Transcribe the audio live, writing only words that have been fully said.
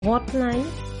Hotline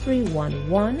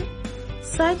 311,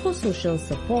 Psychosocial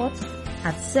Support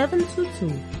at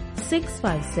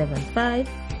 722-6575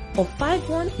 or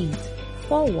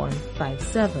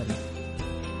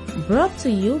 518-4157. Brought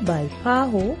to you by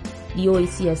PAHO, the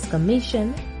OACS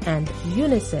Commission, and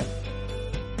UNICEF.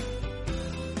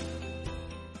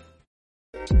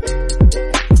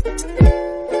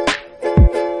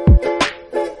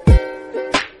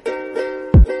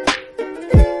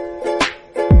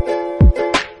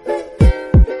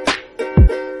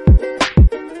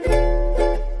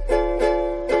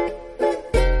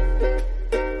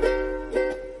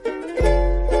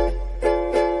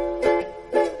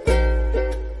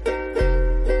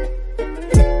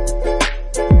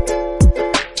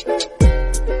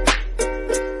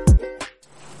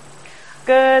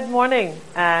 Good morning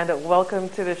and welcome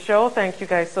to the show. Thank you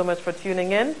guys so much for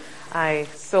tuning in. I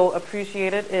so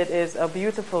appreciate it. It is a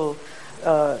beautiful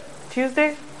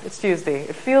Tuesday. It's Tuesday.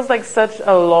 It feels like such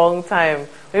a long time.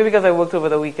 Maybe because I worked over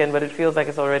the weekend, but it feels like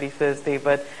it's already Thursday.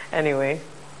 But anyway,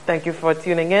 thank you for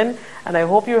tuning in and I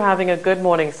hope you're having a good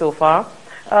morning so far.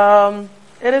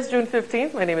 It is June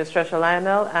 15th. My name is Tresha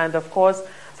Lionel and of course,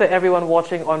 to everyone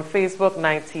watching on Facebook,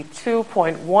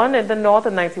 92.1 in the north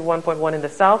and 91.1 in the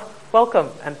south, welcome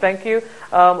and thank you.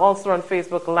 Also on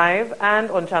Facebook Live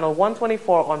and on channel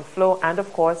 124 on Flow and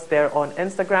of course there on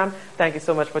Instagram. Thank you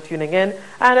so much for tuning in.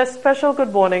 And a special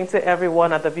good morning to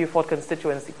everyone at the Beaufort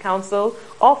Constituency Council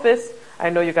office.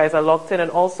 I know you guys are locked in and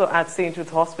also at St.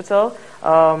 Jude's Hospital.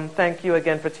 Thank you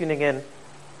again for tuning in.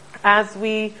 As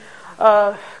we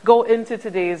go into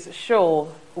today's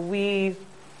show, we'll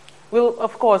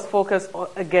of course focus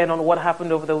again on what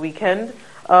happened over the weekend.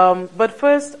 But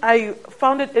first, I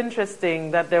found it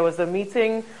interesting that there was a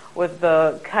meeting with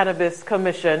the Cannabis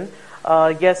Commission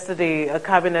yesterday, a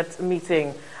cabinet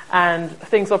meeting, and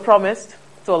things were promised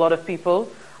to a lot of people,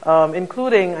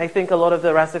 including, I think, a lot of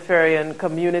the Rastafarian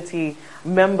community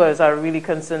members are really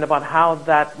concerned about how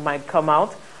that might come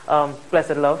out.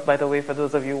 Blessed love, by the way, for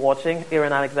those of you watching.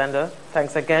 Aaron Alexander,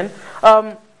 thanks again.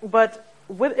 But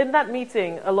within that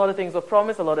meeting, a lot of things were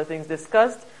promised, a lot of things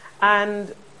discussed,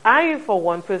 and I, for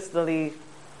one, personally,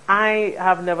 I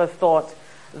have never thought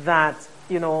that,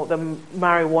 the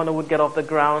marijuana would get off the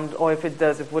ground, or if it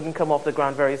does, it wouldn't come off the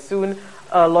ground very soon.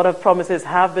 A lot of promises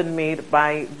have been made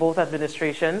by both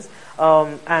administrations,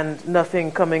 and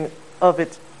nothing coming of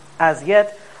it as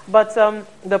yet. But the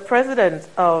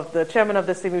chairman of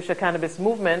the St. Lucia Cannabis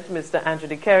Movement, Mr. Andrew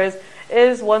De Keres,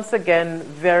 is once again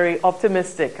very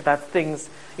optimistic that things,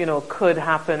 could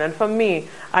happen. And for me,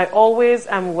 I always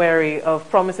am wary of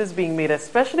promises being made,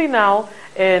 especially now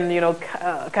in,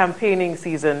 campaigning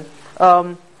season.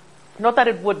 Not that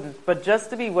it wouldn't, but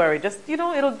just to be wary.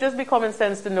 It'll just be common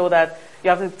sense to know that you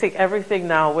have to take everything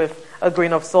now with a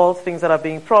grain of salt, things that are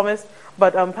being promised.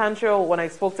 But Pancho, when I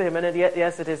spoke to him, and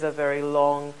yes, it is a very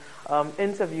long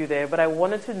interview there, but I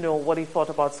wanted to know what he thought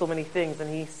about so many things, and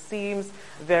he seems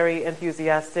very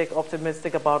enthusiastic,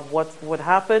 optimistic about what would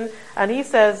happen. And he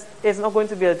says it's not going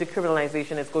to be a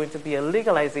decriminalization, it's going to be a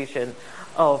legalization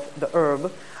of the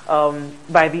herb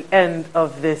by the end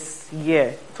of this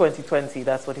year, 2020.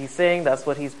 That's what he's saying. That's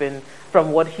what he's been,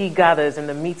 from what he gathers in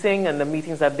the meeting and the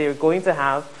meetings that they're going to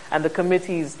have, and the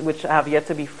committees which have yet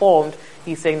to be formed.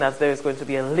 He's saying that there is going to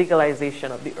be a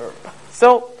legalization of the herb.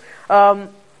 So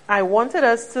I wanted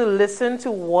us to listen to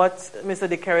what Mr.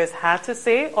 De Keres had to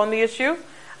say on the issue.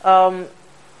 And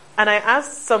I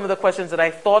asked some of the questions that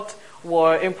I thought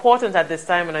were important at this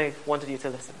time, and I wanted you to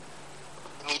listen.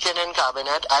 Meeting in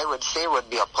cabinet, I would say, would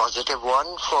be a positive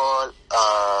one for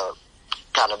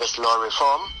cannabis law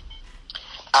reform.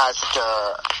 As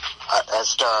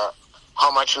to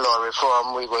how much law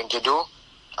reform we're going to do,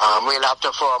 we'll have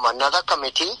to form another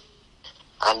committee,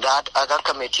 and that other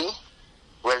committee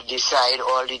will decide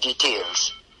all the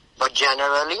details. But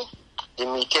generally, the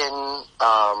meeting,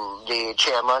 the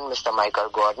chairman, Mr. Michael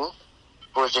Gordon,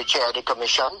 who is the chair of the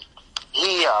commission,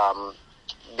 he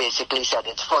basically said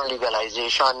it's full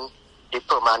legalization. The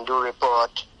Permandu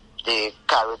report, the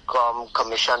CARICOM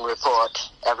commission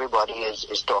report, everybody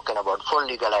is talking about full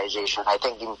legalization. I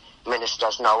think the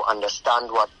ministers now understand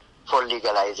what full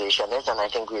legalization is, and I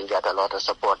think we'll get a lot of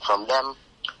support from them.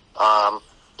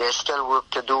 There's still work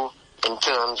to do in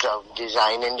terms of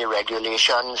designing the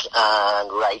regulations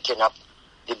and writing up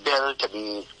the bill to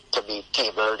be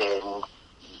tabled in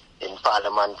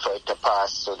Parliament for it to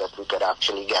pass, so that we could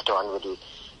actually get on with the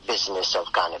business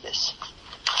of cannabis.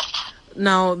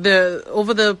 Now,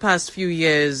 over the past few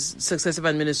years, successive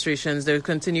administrations, there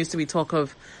continues to be talk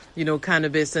of,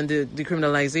 cannabis and the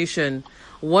decriminalization.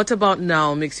 What about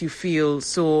now makes you feel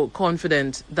so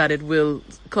confident that it will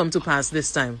come to pass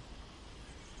this time?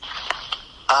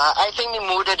 I think the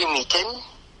mood of the meeting,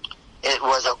 it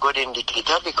was a good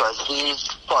indicator because these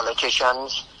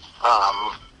politicians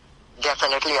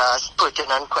definitely asked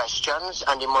pertinent questions,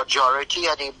 and the majority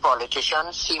of the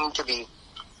politicians seem to be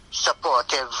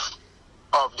supportive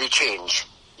of the change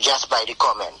just by the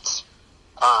comments.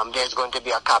 There's going to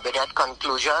be a cabinet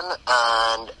conclusion,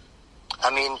 and I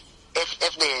mean,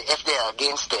 if they are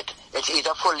against it, it's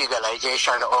either full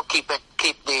legalization or keep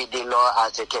the law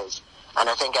as it is. And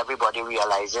I think everybody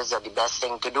realizes that the best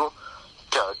thing to do,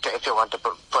 if you want to,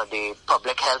 for the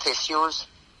public health issues,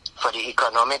 for the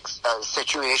economic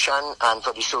situation, and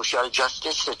for the social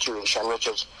justice situation, which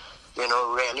is,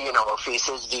 really in our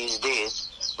faces these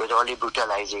days with all the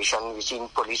brutalization. We've seen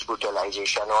police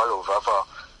brutalization all over,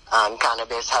 and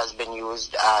cannabis has been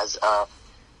used as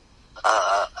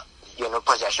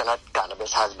possession of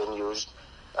cannabis has been used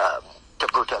to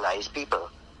brutalize people.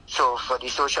 So for the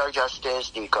social justice,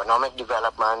 the economic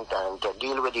development, and to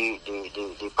deal with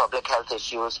the public health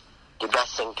issues, the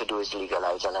best thing to do is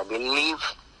legalize. And I believe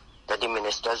that the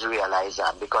ministers realize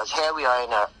that, because here we are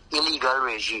in an illegal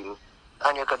regime,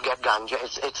 and you could get ganja.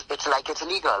 It's like it's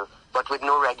legal, but with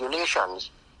no regulations.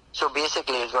 So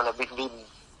basically it's going to be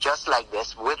just like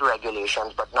this with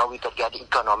regulations, but now we could get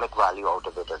economic value out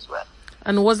of it as well.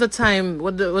 And what's the time?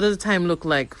 What does the time look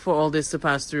like for all this to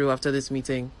pass through after this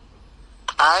meeting?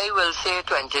 I will say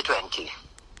 2020.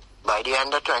 By the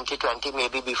end of 2020,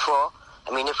 maybe before.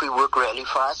 I mean, if we work really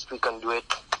fast, we can do it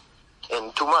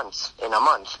in 2 months, in a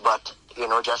month. But,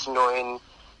 just knowing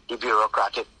the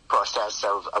bureaucratic process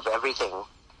of everything,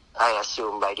 I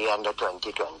assume by the end of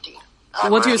 2020. So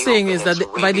what you're saying is that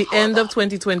by the end of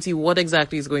 2020, what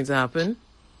exactly is going to happen?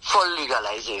 Full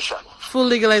legalization. Full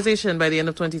legalization by the end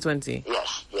of 2020?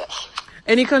 Yes.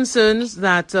 Any concerns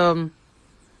that,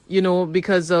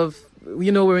 because of,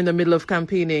 we're in the middle of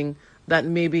campaigning, that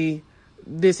maybe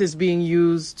this is being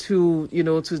used to,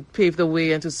 to pave the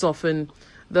way and to soften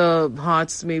the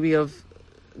hearts maybe of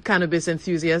cannabis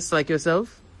enthusiasts like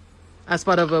yourself as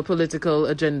part of a political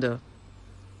agenda?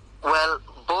 Well,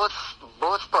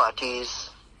 both parties,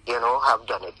 have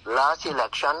done it. Last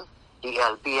election, the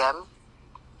LPM,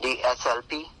 the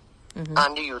SLP,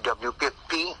 and the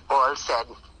UWP all said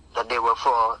that they were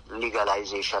for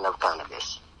legalization of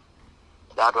cannabis.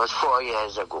 That was 4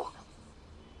 years ago.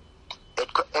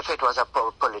 If it was a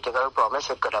political promise,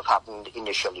 it could have happened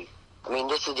initially. I mean,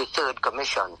 this is the third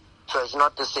commission. So it's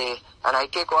not to say, and I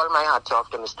take all my hats off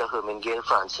to Mr. Herman Gale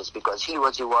Francis, because he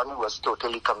was the one who was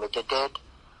totally committed to it,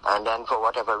 and then for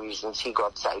whatever reasons he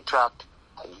got sidetracked.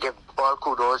 I give all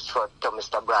kudos to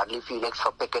Mr. Bradley Felix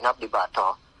for picking up the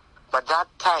baton. But that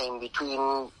time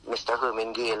between Mr.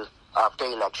 Herman Gale after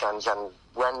elections and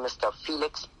when Mr.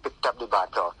 Felix picked up the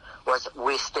baton was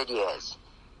wasted years.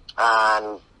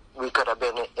 And we could have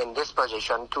been in this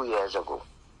position 2 years ago.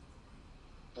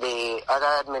 The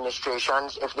other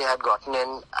administrations, if they had gotten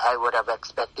in, I would have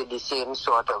expected the same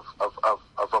sort of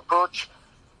approach,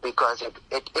 because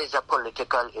it is a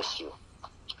political issue.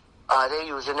 Are they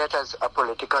using it as a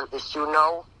political issue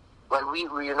now? Well,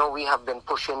 we have been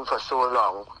pushing for so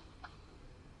long.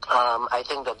 I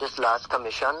think that this last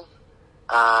commission,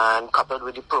 and coupled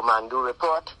with the Promandu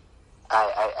report,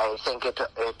 I think it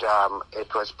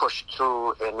was pushed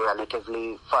through in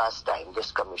relatively fast time,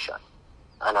 this commission.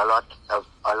 And a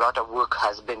lot of work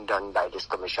has been done by this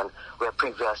commission, where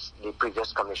the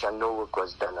previous commission, no work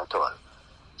was done at all.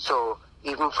 So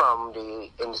even from the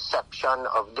inception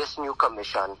of this new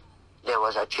commission, there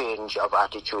was a change of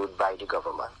attitude by the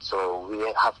government. So we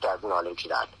have to acknowledge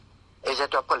that. Is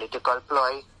it a political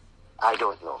ploy? I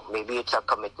don't know. Maybe it's a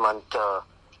commitment to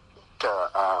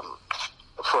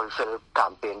fulfill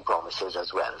campaign promises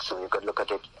as well. So you could look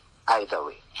at it either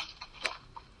way.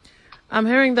 I'm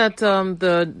hearing that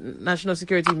the National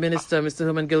Security Minister, Mr.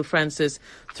 Herman Gale Francis,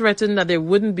 threatened that there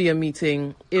wouldn't be a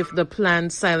meeting if the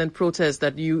planned silent protest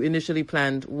that you initially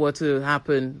planned were to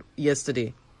happen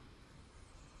yesterday.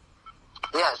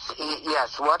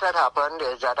 Yes. What had happened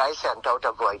is that I sent out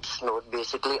a voice note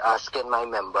basically asking my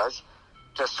members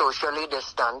to socially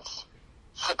distance,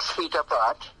 6 feet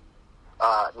apart,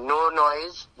 no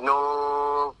noise,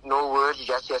 no words,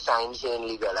 just your sign saying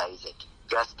legalize it,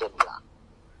 dressed in black.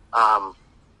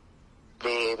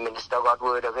 The minister got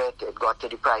word of it. It got to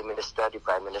the Prime Minister. The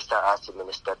Prime Minister asked the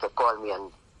minister to call me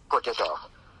and put it off.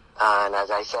 And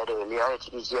as I said earlier, it's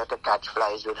easier to catch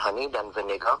flies with honey than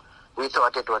vinegar. We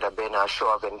thought it would have been a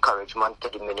show of encouragement to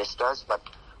the ministers, but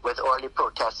with all the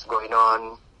protests going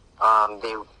on,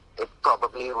 it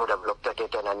probably would have looked at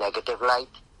it in a negative light.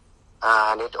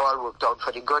 And it all worked out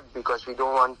for the good, because we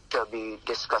don't want to be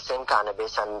discussing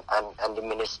cannabis and the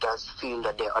ministers feel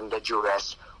that they're under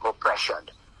duress or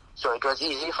pressured. So it was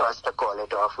easy for us to call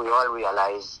it off. We all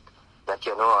realized that,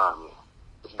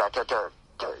 it's better to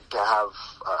have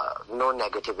no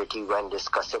negativity when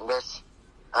discussing this.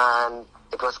 And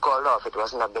it was called off. It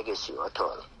wasn't a big issue at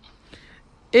all.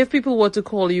 If people were to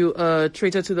call you a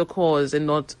traitor to the cause and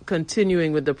not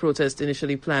continuing with the protest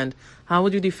initially planned, how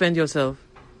would you defend yourself?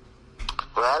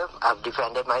 Well, I've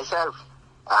defended myself.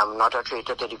 I'm not a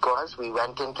traitor to the cause. We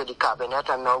went into the cabinet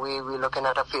and now we're looking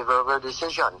at a favorable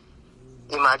decision.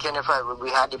 Imagine if we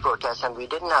had the protest and we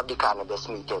didn't have the cannabis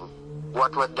meeting.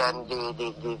 What would then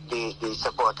the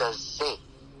supporters say?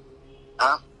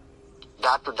 Huh?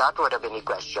 That would have been the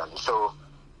question. So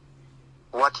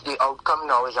what's the outcome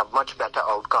now is a much better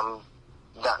outcome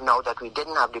now that we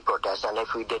didn't have the protest and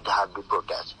if we did have the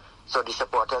protest. So the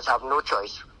supporters have no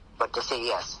choice but to say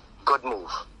yes, good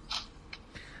move.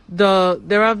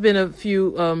 There have been a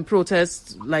few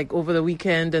protests like over the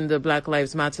weekend and the Black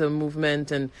Lives Matter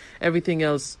movement and everything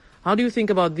else. How do you think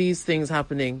about these things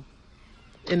happening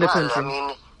in the country? I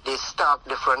mean, the stark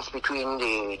difference between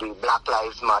the Black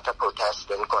Lives Matter protest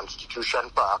in Constitution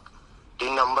Park, the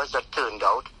numbers that turned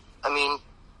out. I mean,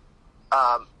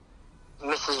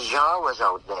 Mrs. Jean was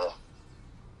out there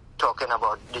talking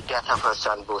about the death of her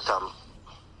son Botham.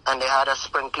 And they had a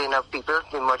sprinkling of people,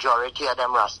 the majority of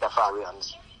them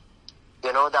Rastafarians.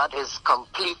 That is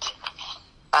complete.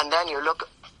 And then you look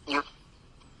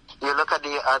at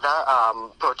the other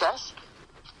protests,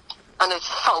 and it's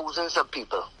thousands of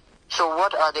people. So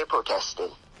what are they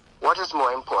protesting? What is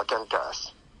more important to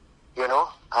us?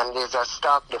 And there's a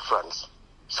stark difference.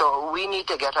 So we need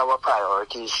to get our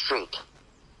priorities straight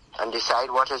and decide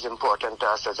what is important to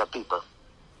us as a people.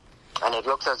 And it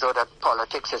looks as though that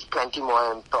politics is plenty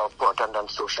more important than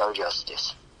social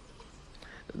justice.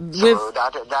 So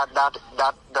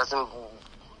that doesn't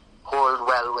hold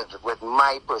well with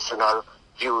my personal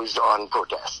views on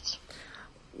protests.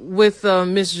 With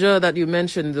Ms. Jha that you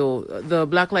mentioned, though, the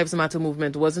Black Lives Matter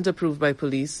movement wasn't approved by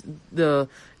police. The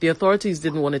authorities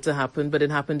didn't want it to happen, but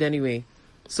it happened anyway.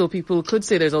 So people could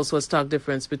say there's also a stark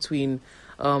difference between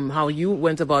how you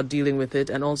went about dealing with it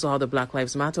and also how the Black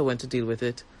Lives Matter went to deal with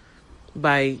it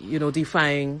by,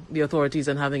 defying the authorities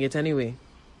and having it anyway.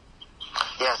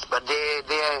 Yes, but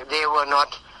they were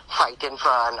not fighting for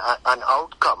an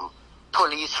outcome.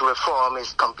 Police reform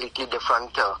is completely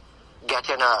different to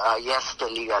getting a yes to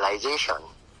legalization.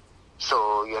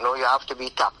 So, you have to be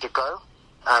tactical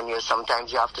and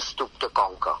sometimes you have to stoop to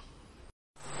conquer.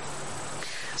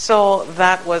 So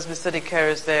that was Mr. De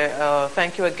Caires there.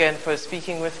 Thank you again for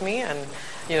speaking with me and,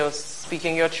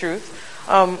 speaking your truth.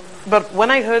 But when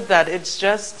I heard that, it's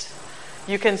just,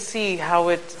 you can see how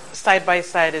it side by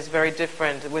side is very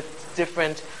different with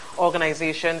different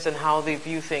organizations and how they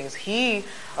view things. He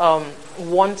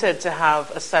wanted to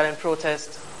have a silent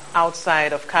protest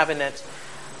outside of cabinet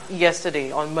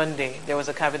yesterday on Monday. There was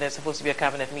supposed to be a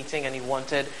cabinet meeting, and he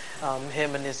wanted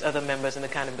him and his other members in the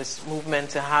cannabis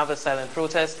movement to have a silent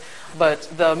protest. But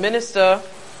the Minister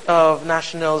of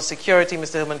National Security,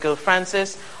 Mr. Herman Gill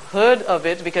Francis, heard of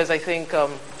it because I think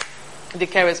De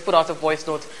Caires put out a voice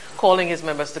note calling his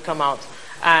members to come out.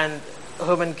 And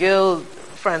Herman Gill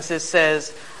Francis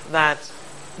says that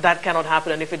cannot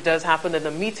happen, and if it does happen, then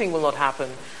the meeting will not happen.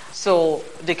 So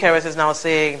De Caires is now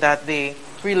saying that they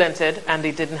relented and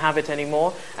they didn't have it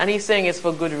anymore, and he's saying it's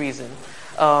for good reason.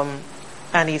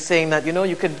 And he's saying that,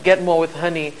 you could get more with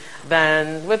honey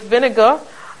than with vinegar.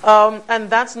 And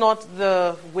that's not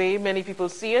the way many people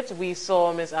see it. We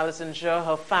saw Ms. Alison Jha,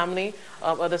 her family,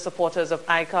 other supporters of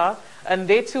ICAR, and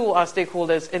they too are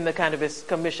stakeholders in the Cannabis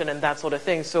Commission and that sort of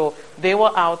thing. So they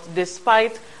were out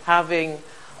despite getting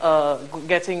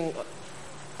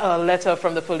a letter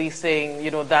from the police saying,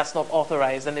 that's not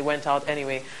authorized, and they went out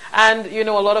anyway. And,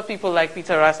 a lot of people like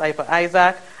Peter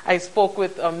Ras-Isaac. I spoke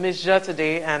with Ms. Jha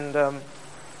today, and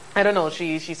I don't know,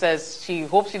 she says she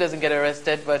hopes she doesn't get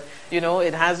arrested, but,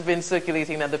 it has been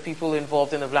circulating that the people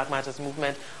involved in the Black Matters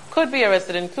movement could be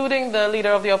arrested, including the leader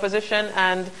of the opposition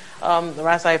and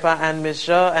Ras-Isaac and Ms.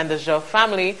 Jha and the Jha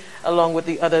family, along with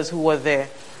the others who were there.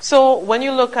 So when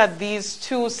you look at these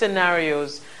two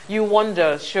scenarios, you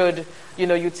wonder, should,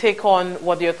 you take on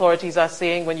what the authorities are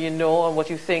saying when and what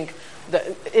you think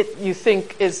you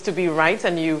think is to be right,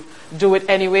 and you do it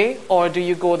anyway, or do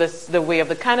you go the way of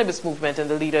the cannabis movement and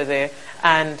the leader there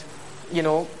and,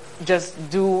 just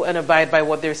do and abide by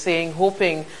what they're saying,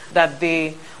 hoping that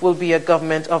they will be a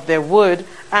government of their word.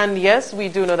 And yes, we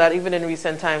do know that even in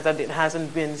recent times that it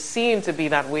hasn't been seen to be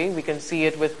that way. We can see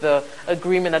it with the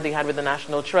agreement that they had with the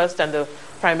National Trust and the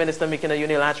Prime Minister making a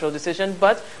unilateral decision.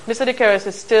 But Mr. De Queiroz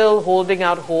is still holding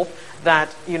out hope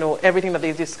that, everything that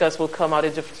they discuss will come out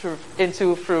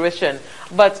into fruition.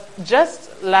 But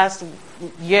just last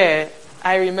year,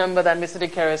 I remember that Mr. De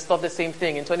Queiroz thought the same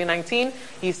thing. In 2019,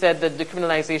 he said that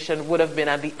decriminalization would have been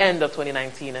at the end of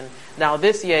 2019. And now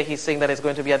this year, he's saying that it's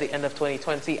going to be at the end of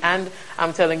 2020. And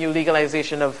I'm telling you,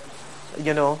 legalization of,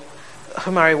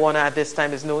 marijuana at this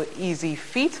time is no easy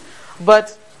feat.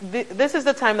 But this is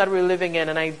the time that we're living in.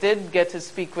 And I did get to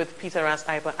speak with Peter Ras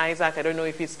Isaac. I don't know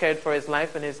if he's scared for his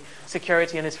life and his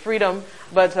security and his freedom.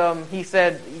 But he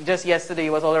said just yesterday he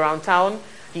was all around town.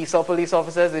 He saw police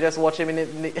officers, they just watch him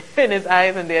in his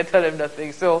eyes and they tell him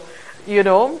nothing. So,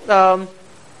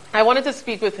 I wanted to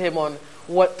speak with him on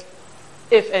what,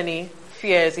 if any,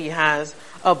 fears he has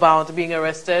about being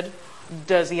arrested.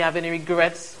 Does he have any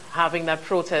regrets having that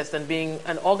protest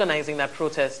and organizing that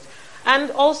protest? And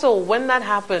also, when that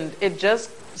happened, it just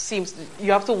seems,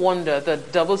 you have to wonder the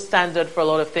double standard for a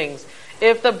lot of things.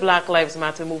 If the Black Lives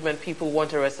Matter movement people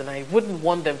want arrested, and I wouldn't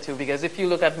want them to, because if you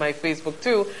look at my Facebook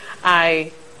too,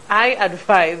 I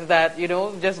advise that,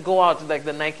 just go out like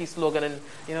the Nike slogan and,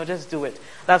 just do it.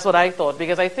 That's what I thought,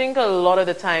 because I think a lot of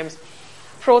the times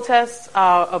protests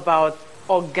are about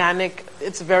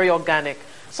it's very organic.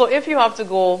 So if you have to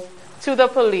go to the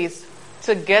police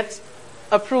to get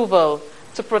approval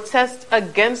to protest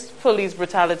against police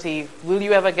brutality, will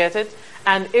you ever get it?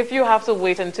 And if you have to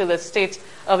wait until a state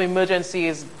of emergency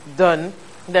is done,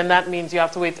 then that means you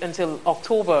have to wait until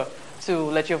October to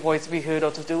let your voice be heard or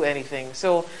to do anything.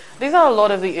 So these are a lot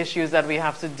of the issues that we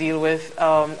have to deal with,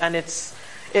 and it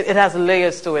has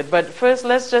layers to it. But first,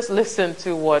 let's just listen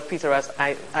to what Peter Ras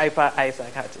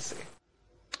Isaac had to say.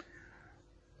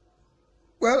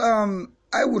 Well,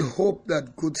 I would hope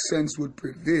that good sense would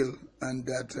prevail, and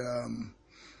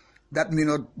that may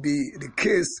not be the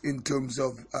case in terms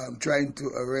of trying to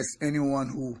arrest anyone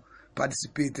who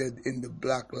participated in the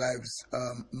Black Lives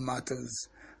Matters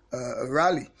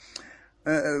rally.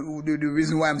 The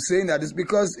reason why I'm saying that is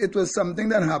because it was something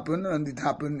that happened, and it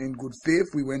happened in good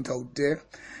faith. We went out there.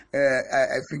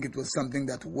 I think it was something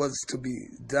that was to be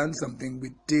done, something we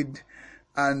did,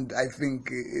 and I think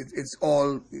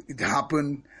it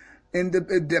happened in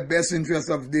the best interest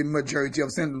of the majority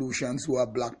of St. Lucians who are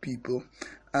black people.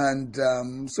 And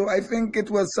so I think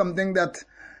it was something that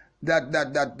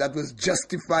was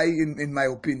justified in my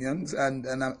opinions, and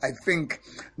I think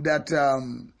that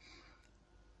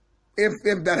if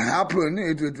that happened,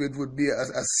 it would be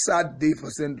a sad day for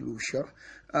St. Lucia,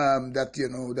 that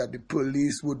the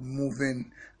police would move in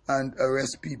and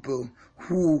arrest people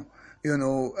who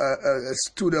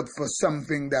stood up for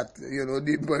something that,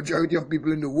 the majority of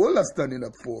people in the world are standing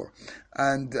up for.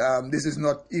 And this is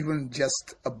not even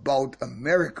just about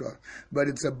America, but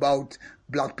it's about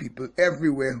black people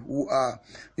everywhere who are,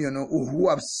 who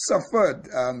have suffered,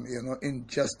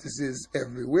 injustices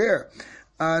everywhere.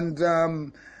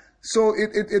 And so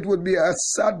it would be a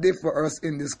sad day for us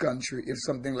in this country if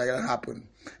something like that happened,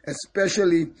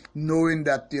 especially knowing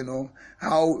that,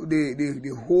 how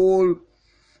the whole,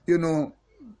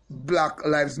 Black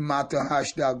Lives Matter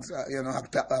hashtags,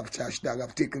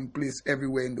 have taken place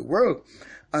everywhere in the world.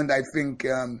 And I think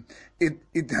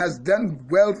it has done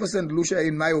well for St. Lucia,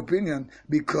 in my opinion,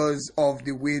 because of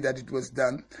the way that it was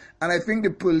done. And I think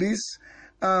the police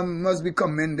must be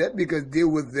commended because they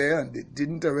were there and they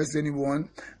didn't arrest anyone.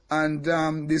 And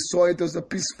they saw it as a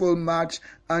peaceful march,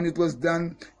 and it was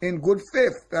done in good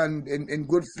faith, and in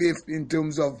good faith in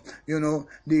terms of,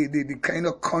 the kind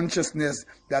of consciousness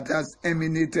that has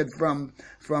emanated from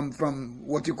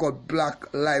what you call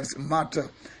Black Lives Matter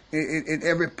in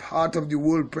every part of the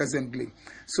world presently.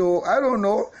 So I don't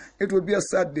know. It would be a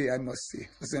sad day, I must say,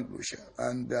 for St. Lucia.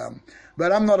 And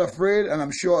but I'm not afraid, and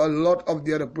I'm sure a lot of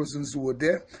the other persons who were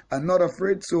there are not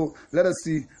afraid. So let us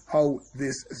see how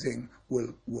this thing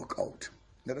will work out.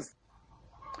 Let us.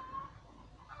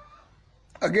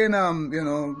 Again, I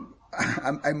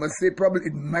must say probably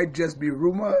it might just be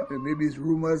rumor. Maybe it's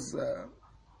rumors.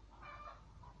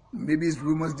 Maybe it's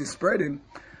rumors spreading.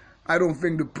 I don't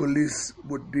think the police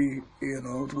would be,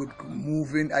 would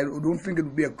move in. I don't think it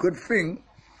would be a good thing,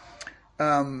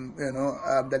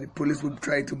 that the police would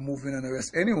try to move in and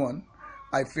arrest anyone.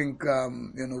 I think,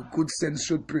 good sense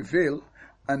should prevail,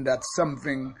 and that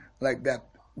something like that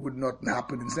would not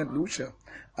happen in St. Lucia.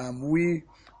 We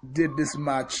did this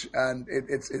march, and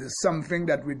it's something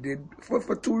that we did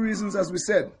for two reasons, as we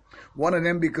said. One of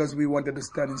them because we wanted to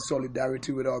stand in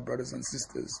solidarity with our brothers and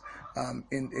sisters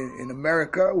in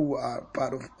America who are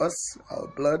part of us, our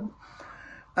blood.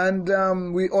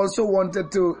 And we also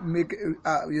wanted to make,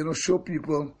 show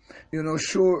people,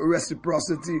 show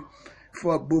reciprocity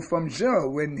for Bofam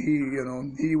Jean when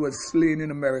he was slain in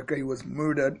America, he was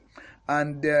murdered.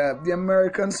 And the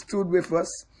Americans stood with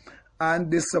us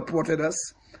and they supported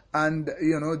us and,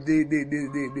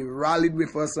 they rallied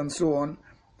with us and so on.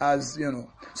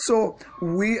 So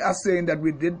we are saying that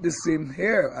we did the same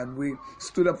here and we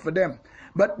stood up for them.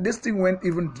 But this thing went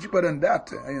even deeper than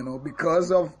that,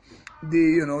 because of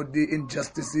the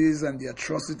injustices and the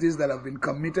atrocities that have been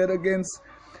committed against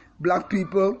black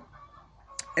people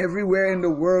everywhere in the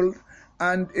world.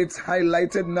 And it's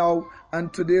highlighted now.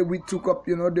 And today we took up,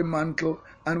 the mantle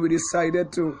and we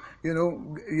decided to,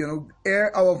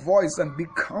 air our voice and be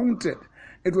counted.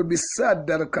 It would be sad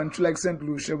that a country like St.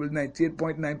 Lucia with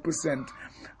 98.9%,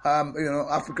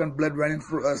 African blood running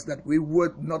through us, that we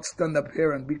would not stand up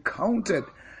here and be counted,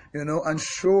 and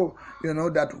show,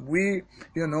 that we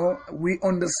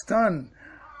understand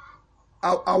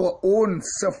our own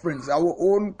sufferings, our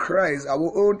own cries,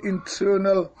 our own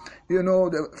internal,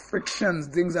 the frictions,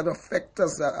 things that affect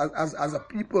us as a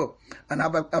people and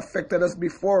have affected us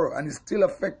before and is still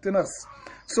affecting us.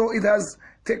 So it has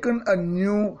taken a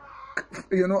new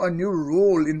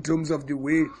role in terms of the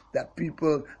way that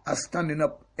people are standing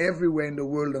up everywhere in the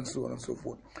world and so on and so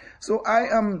forth. So I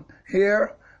am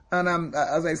here and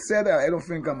as I said, I don't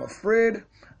think I'm afraid.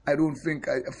 I don't think,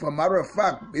 for a matter of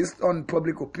fact, based on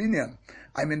public opinion,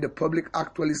 the public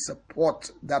actually support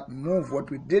that move,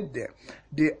 what we did there.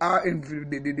 They are in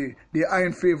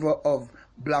favor of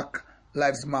Black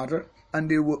Lives Matter, and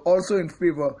they were also in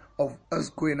favor of us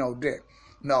going out there.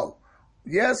 Now,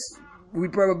 yes, we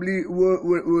probably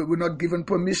were not given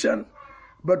permission,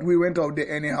 but we went out there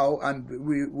anyhow, and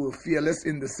we were fearless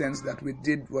in the sense that we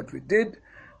did what we did,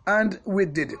 and we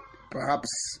did it.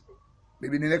 Perhaps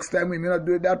maybe the next time we may not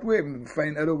do it that way, we may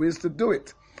find other ways to do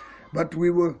it. But we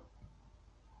were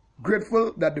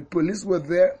grateful that the police were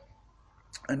there,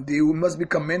 and they must be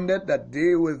commended that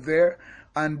they were there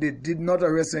and they did not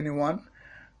arrest anyone,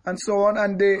 and so on.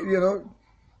 And they,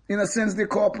 in a sense, they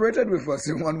cooperated with us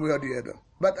in one way or the other.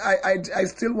 But I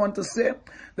still want to say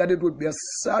that it would be a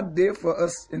sad day for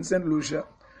us in St. Lucia,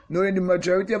 knowing the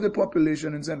majority of the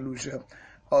population in St. Lucia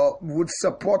would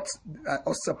support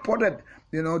or supported,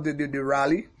 the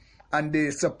rally, and they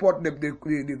support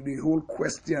the whole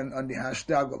question on the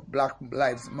hashtag of Black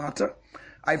Lives Matter.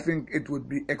 I think it would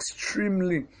be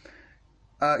extremely,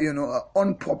 an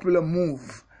unpopular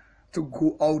move to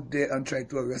go out there and try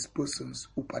to arrest persons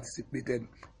who participated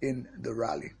in the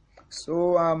rally.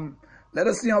 So let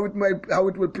us see how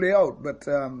it will play out. But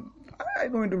I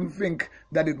don't even think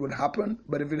that it would happen.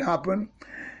 But if it happened,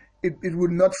 it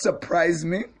would not surprise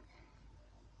me.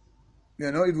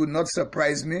 It would not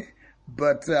surprise me.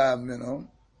 But,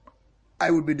 I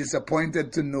would be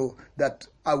disappointed to know that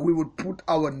we would put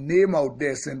our name out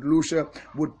there. St. Lucia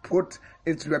would put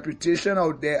its reputation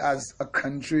out there as a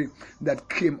country that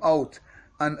came out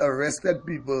and arrested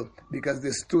people because they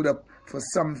stood up for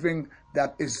something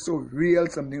that is so real,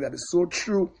 something that is so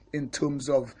true in terms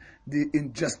of the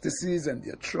injustices and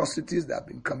the atrocities that have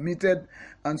been committed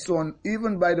and so on,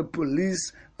 even by the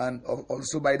police and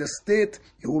also by the state,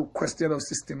 the whole question of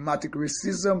systematic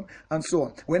racism and so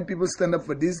on. When people stand up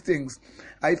for these things,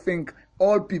 I think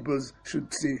all peoples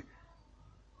should say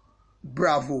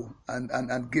bravo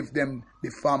and give them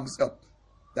the thumbs up.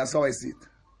 That's how I see it.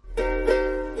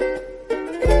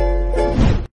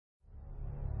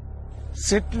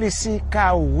 Cette lisi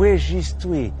ka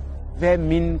registre ve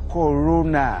min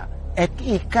corona ek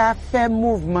I ka fe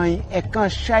mouvement ek an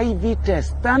chay vites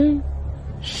tan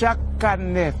chaque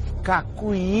kanef ka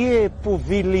kouye pour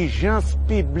viligence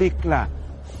publique la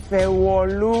fe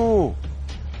wolo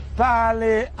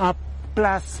parler en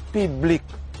place publique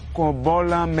kon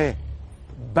bolame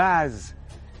base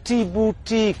ti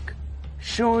boutique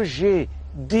changer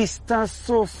distance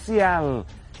sociale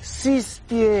 6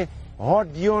 pieds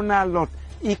hod yon a lot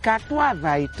I ka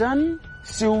travay tan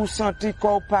si ou senti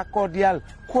ko pa cordial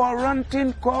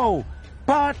quarantine ko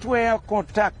patwe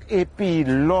contact epi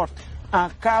lot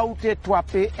en ka ou te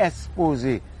toape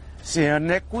exposé se an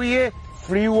ekouye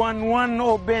free 11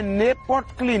 ou ben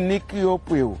n'importe clinique yo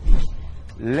pou yo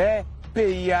le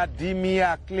pays a dimi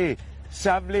a clé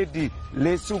ça vle di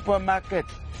les supermarket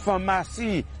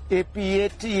pharmacie epi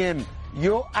ATM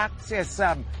yo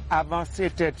accessible avant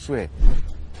c'était souhait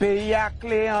pays a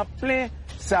clé en plein,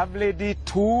 ça veut dire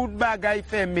tout bagay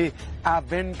fermé à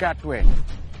 24 heures.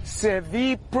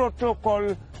 servi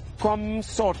protocole comme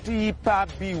sorti par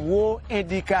bureau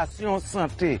indication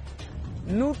santé.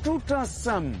 Nous tout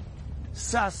ensemble,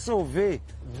 ça sauver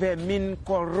vermine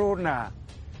corona.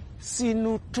 Si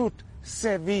nous tous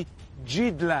servi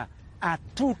Jidla à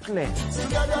toutes les.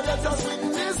 Together let us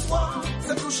win this war.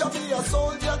 Say we shall be a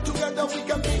soldier. Together we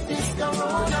can beat this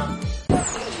corona.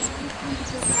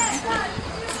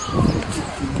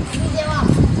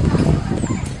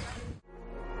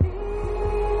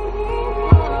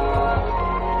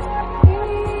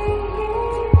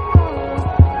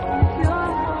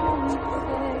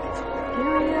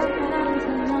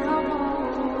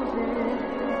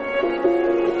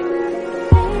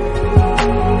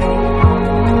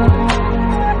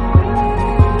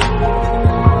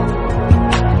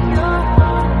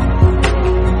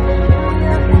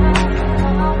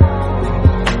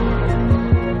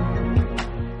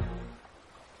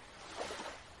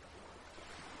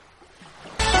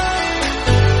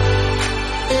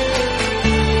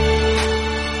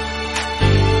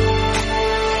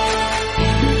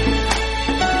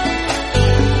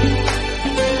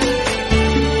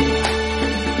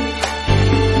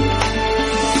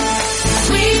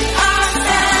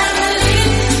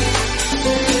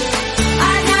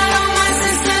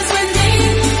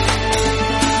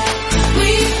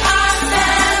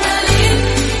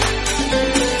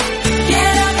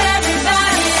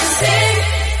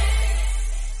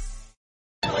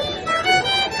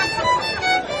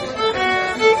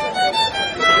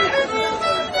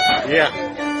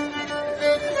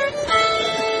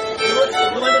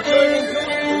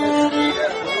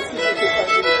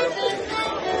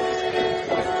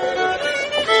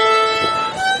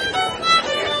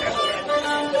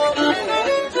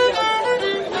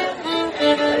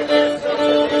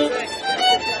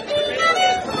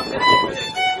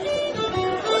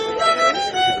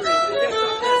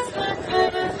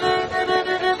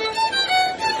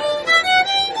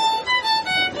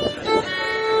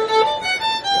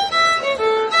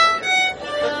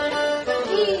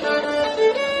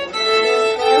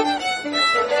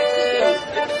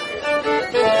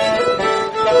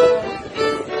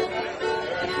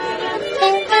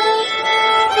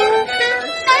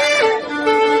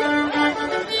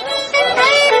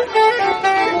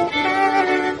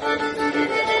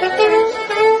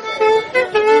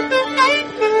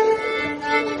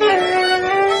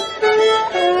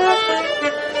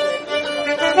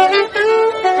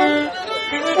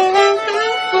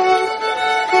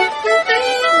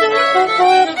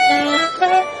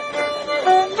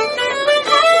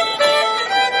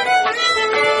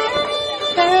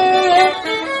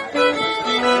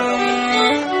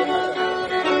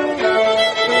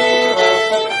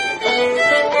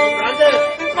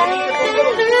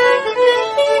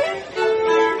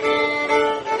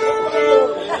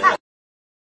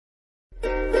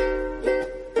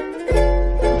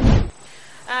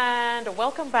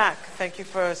 Welcome back. Thank you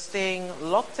for staying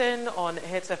locked in on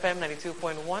Hits FM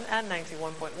 92.1 and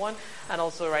 91.1, and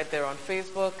also right there on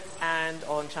Facebook and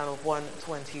on channel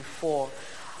 124.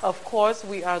 Of course,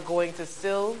 we are going to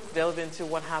still delve into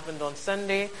what happened on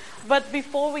Sunday. But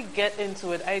before we get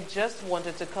into it, I just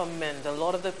wanted to commend a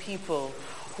lot of the people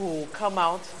who come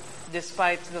out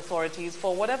despite the authorities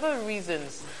for whatever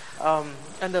reasons,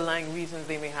 underlying reasons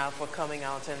they may have for coming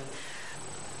out. And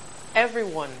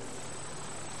everyone,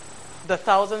 the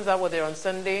thousands that were there on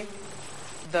Sunday,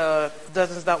 the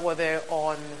dozens that were there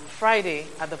on Friday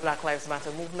at the Black Lives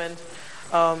Matter movement,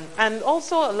 and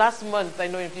also last month, I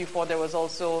know in Vieux-Fort there was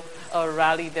also a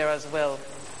rally there as well.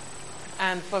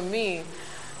 And for me,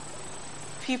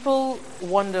 people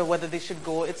wonder whether they should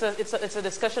go. It's a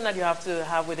discussion that you have to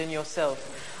have within yourself,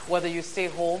 whether you stay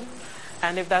home,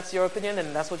 and if that's your opinion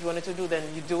and that's what you wanted to do, then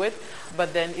you do it.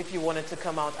 But then if you wanted to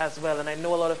come out as well, and I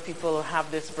know a lot of people have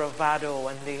this bravado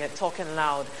and they are talking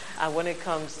loud, and when it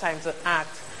comes time to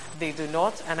act, they do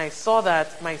not. And I saw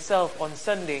that myself on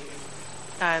Sunday,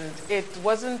 and it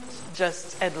wasn't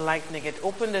just enlightening. It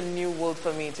opened a new world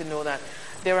for me to know that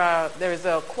there is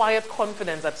a quiet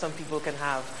confidence that some people can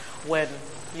have when,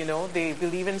 you know, they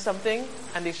believe in something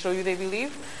and they show you they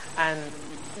believe, and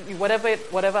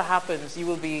whatever happens, you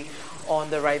will be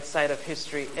on the right side of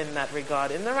history in that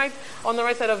regard. On the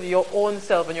right side of your own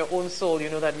self and your own soul, you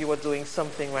know that you are doing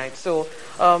something right. So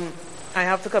I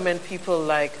have to commend people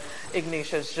like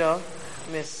Ignatius Jah,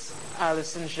 Miss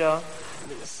Alison Jah,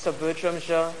 Sir Bertram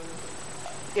Jah,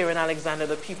 Aaron Alexander,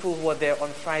 the people who were there on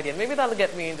Friday. And maybe that'll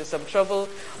get me into some trouble,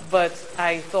 but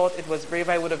I thought it was brave.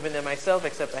 I would have been there myself,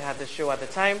 except I had the show at the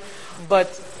time. But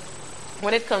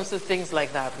when it comes to things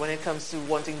like that, when it comes to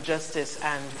wanting justice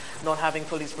and not having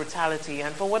police brutality,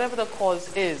 and for whatever the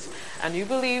cause is, and you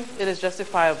believe it is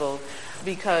justifiable,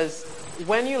 because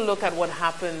when you look at what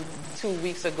happened 2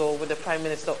 weeks ago with the Prime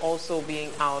Minister also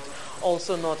being out,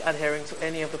 also not adhering to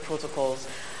any of the protocols,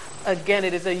 again,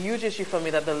 it is a huge issue for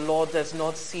me that the law does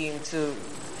not seem to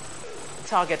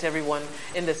target everyone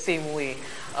in the same way.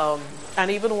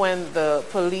 And even when the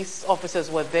police officers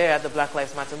were there at the Black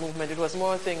Lives Matter movement, it was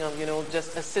more a thing of,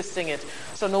 just assisting it.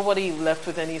 So nobody left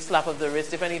with any slap of the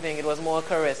wrist. If anything, it was more a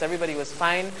caress. Everybody was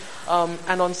fine.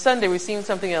 And on Sunday, we seen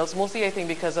something else, mostly I think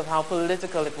because of how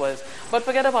political it was. But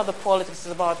forget about the politics.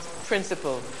 It's about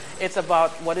principle. It's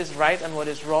about what is right and what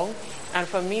is wrong. And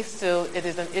for me, still, it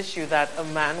is an issue that a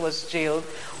man was jailed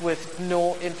with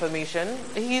no information.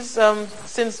 He's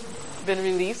since been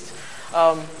released.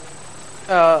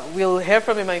 We'll hear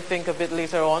from him, I think, a bit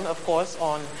later on, of course,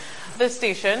 on the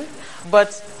station.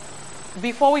 But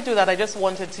before we do that, I just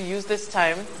wanted to use this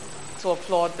time to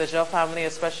applaud the Jah family,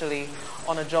 especially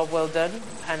on a job well done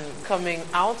and coming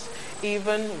out,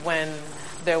 even when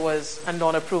there was a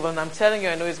non-approval. And I'm telling you,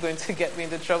 I know it's going to get me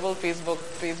into trouble.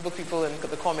 Facebook people and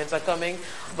the comments are coming,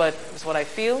 but it's what I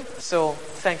feel. So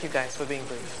thank you guys for being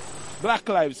brave. Black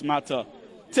Lives Matter.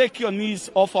 Take your knees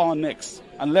off our necks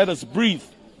and let us breathe.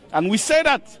 And we say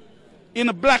that in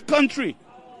a black country,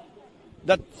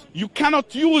 that you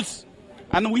cannot use,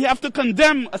 and we have to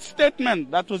condemn a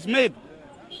statement that was made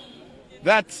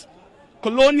that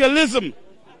colonialism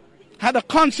had a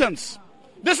conscience.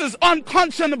 This is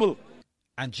unconscionable.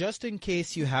 And just in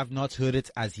case you have not heard it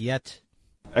as yet,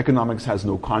 economics has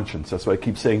no conscience. That's what I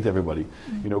keep saying to everybody.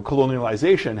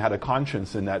 Colonialization had a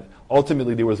conscience in that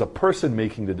ultimately there was a person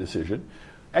making the decision.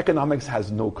 Economics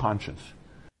has no conscience.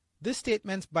 This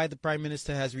statement by the Prime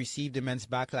Minister has received immense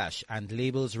backlash and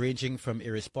labels ranging from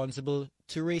irresponsible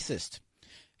to racist.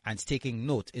 And taking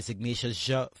note is Ignatius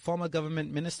Jah, former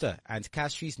government minister and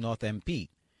Castries North MP.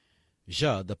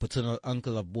 Jah, the paternal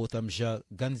uncle of Botham Jah,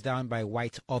 gunned down by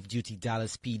white off-duty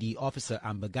Dallas PD officer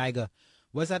Amber Geiger,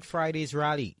 was at Friday's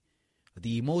rally.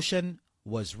 The emotion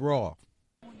was raw.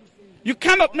 You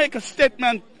cannot make a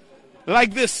statement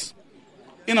like this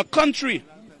in a country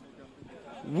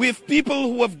with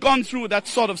people who have gone through that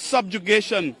sort of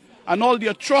subjugation and all the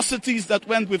atrocities that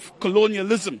went with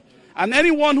colonialism. And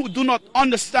anyone who do not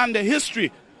understand the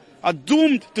history are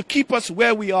doomed to keep us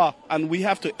where we are. And we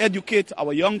have to educate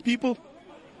our young people,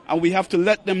 and we have to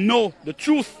let them know the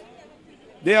truth.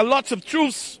 There are lots of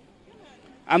truths,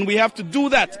 and we have to do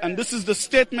that. And this is the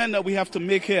statement that we have to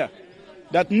make here,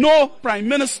 that no Prime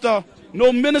Minister,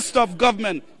 no Minister of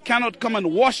Government cannot come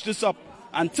and wash this up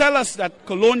and tell us that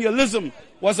colonialism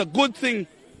was a good thing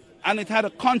and it had a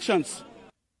conscience.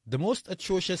 The most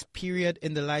atrocious period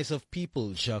in the lives of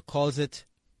people, Jah calls it.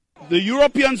 The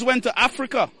Europeans went to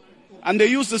Africa and they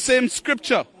used the same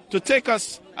scripture to take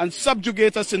us and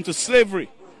subjugate us into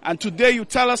slavery. And today you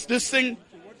tell us this thing.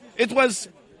 It was,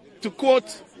 to quote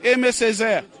Aimé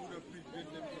Césaire,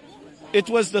 it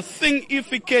was the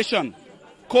thingification.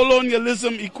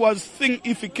 Colonialism equals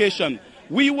thingification.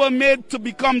 We were made to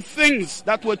become things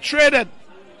that were traded.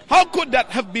 How could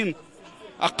that have been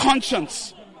a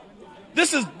conscience?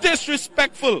 This is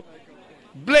disrespectful,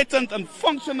 blatant and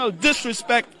functional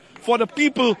disrespect for the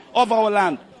people of our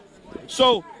land.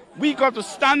 So we got to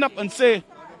stand up and say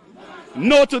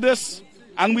no to this,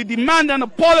 and we demand an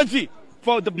apology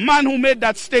for the man who made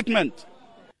that statement.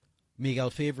 Miguel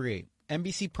Favre,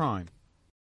 NBC Prime.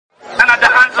 And at the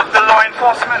hands of the law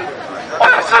enforcement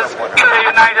officers in the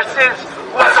United States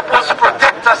who are supposed to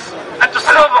protect us and to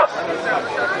serve us.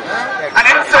 And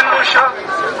in St. Lucia,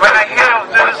 when I hear of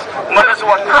those mothers who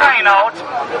are crying out,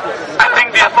 I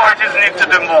think the authorities need to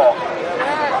do more.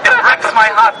 It breaks my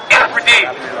heart every day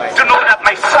to know that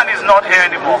my son is not here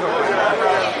anymore.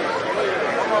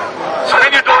 So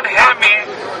when you don't hear me,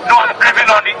 know I'm living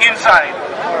on the inside.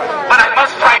 But I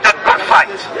must fight a good fight.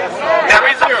 There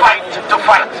is a fight to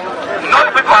fight,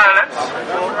 not with violence.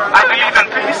 I believe in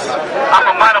peace. I'm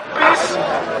a man of peace.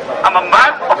 I'm a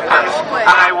man of peace.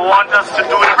 And I want us to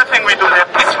do everything we do there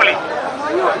peacefully.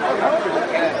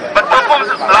 But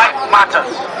Bobom's life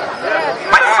matters.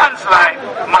 My son's life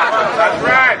matters.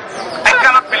 I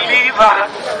cannot believe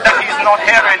that he's not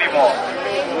here anymore.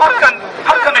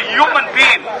 How can a human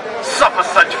being suffer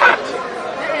such fate?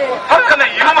 How can a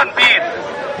human being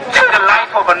take the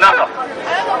life of another?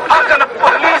 How can a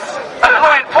police, a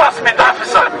law enforcement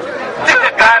officer, take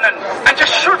a gun and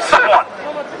just shoot someone?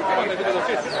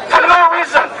 For no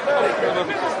reason.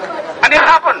 And it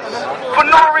happens for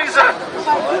no reason,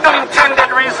 no intended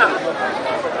reason.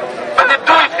 But they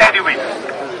do it anyway.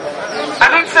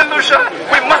 And in St. Lucia,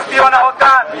 we must be on our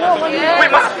guard. We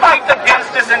must fight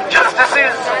against these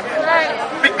injustices.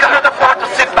 We cannot afford to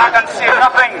sit back and say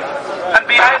nothing and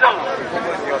be idle.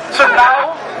 So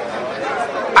now,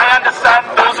 I understand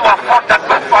those who have fought that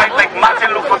good fight like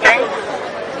Martin Luther King,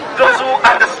 those who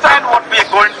understand what we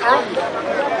are going through.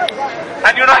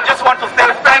 And I just want to say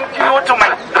thank you to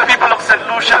the people of St.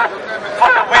 Lucia for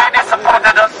the way they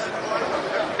supported us,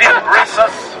 they embrace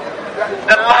us,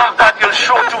 the love that you'll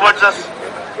show towards us.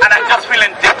 And I just feel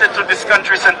indebted to this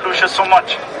country, St. Lucia, so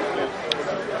much.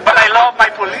 But I love my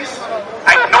police.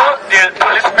 I know the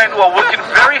policemen who are working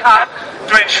very hard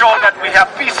to ensure that we have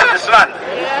peace in this land.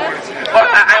 But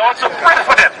I also pray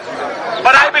for them.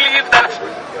 But I believe that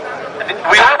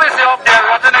we always say there are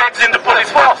rotten eggs in the police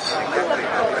force.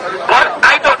 But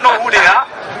I don't know who they are.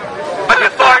 But the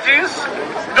authorities,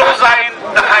 those are in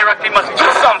the hierarchy, must do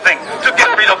something to get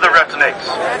rid of the rotten eggs.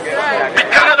 We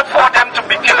cannot afford them to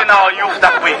be killing our youth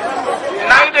that way.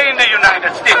 Neither in the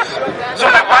United States. So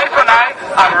my wife and I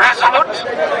are resolute.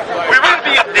 We will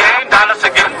be up there in Dallas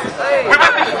again. We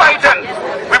will be fighting.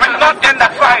 We will not end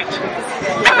that fight.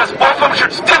 Because Botham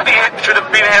should still be here, should have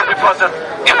been here with us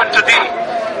even today.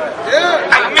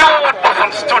 I knew what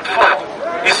Botham stood for.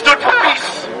 He stood for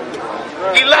peace.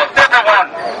 He loved everyone.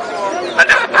 And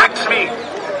this breaks me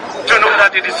to know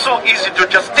that it is so easy to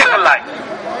just take a life.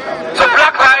 So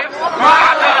Black Lives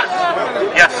matters.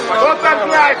 Yes. Botham's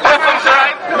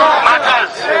life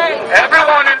matters.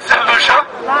 Everyone in St. Lucia,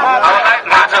 our life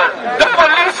matters. The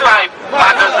police life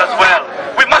matters as well.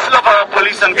 We must love our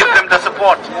police and give them the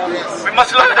support. We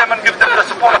must love them and give them the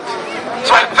support.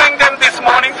 So I thank them this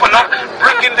morning for not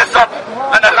breaking this up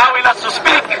and allowing us to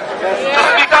speak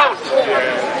out.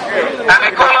 And I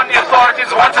call on the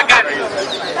authorities once again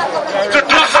to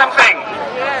do something.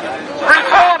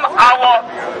 Reform our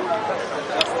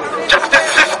justice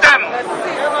system.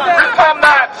 Reform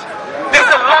that.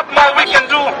 There's a lot more we can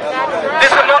do.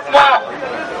 There's a lot more.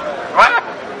 Right?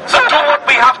 So do what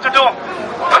we have to do.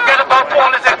 Forget about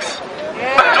politics.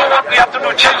 But do what we have to do.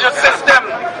 Change the system.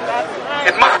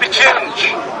 It must be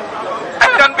changed. I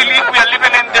can't believe we are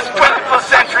living in this 21st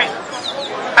century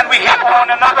and we hate one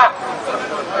another.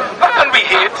 How can we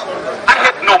hate? I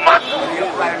hate no man.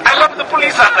 I love the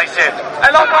police, as I said.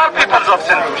 I love all peoples of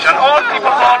St. Lucia, all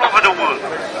people all over the world.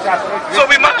 So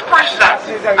we must preach that.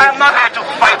 I am not here to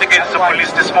fight against the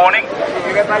police this morning.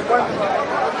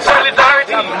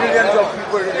 Solidarity.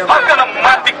 How can a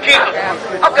man be killed?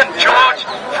 How can George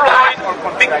Floyd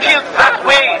be killed that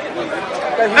way?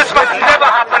 This must never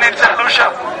happen in St. Lucia.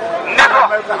 Never.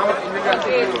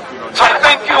 So I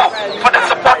thank you for the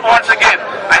support once again.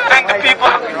 I thank the people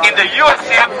in the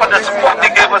USA for the support they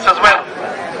gave us as well.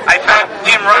 I thank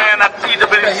Tim Ryan at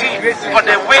CWC for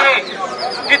the way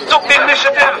he took the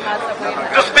initiative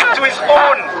to speak to his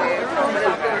own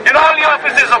in all the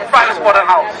offices of Price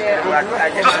Waterhouse,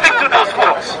 to speak to those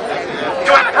folks,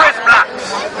 to embrace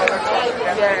blacks.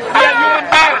 We are human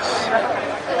beings,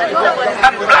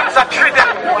 and blacks are treated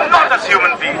not as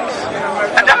human beings,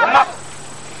 and that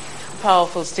must.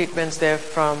 Powerful statements there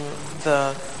from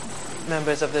the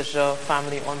members of the Joe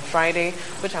family on Friday,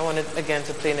 which I wanted again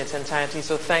to play in its entirety.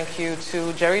 So thank you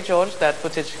to Jerry George. That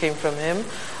footage came from him.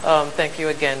 Thank you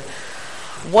again.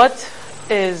 What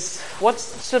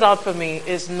stood out for me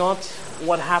is not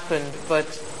what happened, but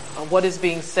what is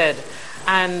being said.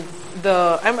 And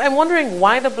I'm wondering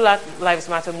why the Black Lives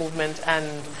Matter movement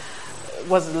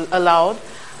was allowed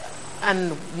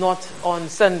and not on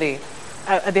Sunday.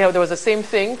 There was the same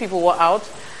thing. People were out.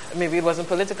 Maybe it wasn't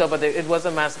political, but it was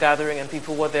a mass gathering and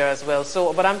people were there as well.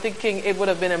 So, but I'm thinking it would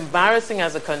have been embarrassing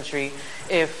as a country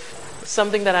if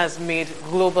something that has made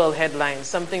global headlines,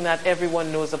 something that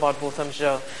everyone knows about Botham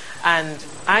Jean. And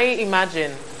I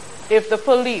imagine if the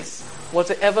police were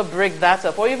to ever break that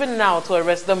up, or even now to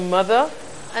arrest the mother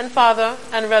and father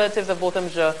and relatives of Botham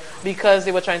Jean because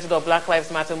they were trying to do a Black Lives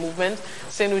Matter movement,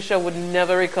 St. Lucia would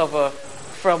never recover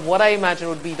from what I imagine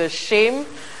would be the shame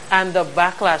and the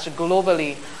backlash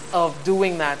globally of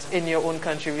doing that in your own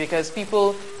country, because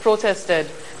people protested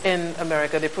in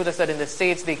America, they protested in the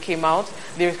States, they came out,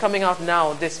 they're coming out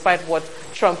now despite what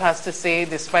Trump has to say,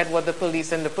 despite what the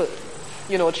police and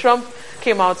Trump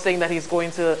came out saying that he's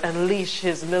going to unleash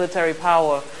his military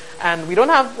power, and we don't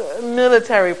have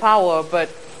military power, but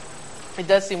it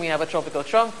does seem we have a tropical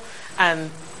Trump,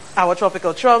 and our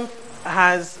tropical Trump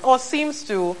has, or seems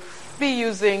to be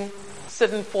using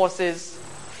certain forces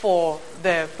for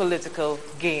their political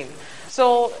gain.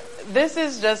 So this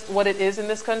is just what it is in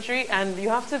this country, and you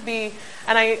have to be,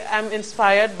 and I am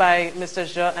inspired by Mr.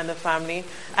 Zhe and the family,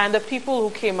 and the people who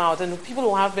came out, and the people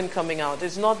who have been coming out.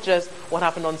 It's not just what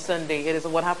happened on Sunday, it is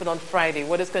what happened on Friday,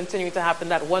 what is continuing to happen.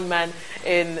 That one man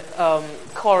in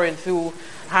Corinth who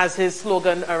has his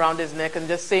slogan around his neck and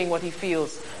just saying what he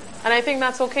feels. And I think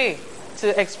that's okay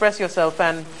to express yourself.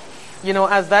 And, you know,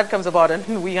 as that comes about,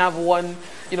 and we have one,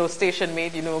 you know, station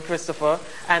mate, you know, Christopher,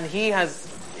 and he has,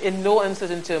 in no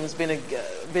uncertain terms, been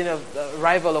a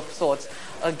rival of sorts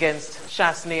against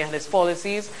Chasney and his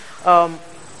policies. And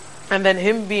then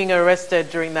him being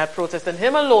arrested during that protest, and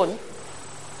him alone,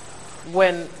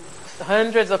 when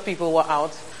hundreds of people were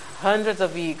out, hundreds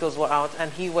of vehicles were out,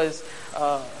 and he was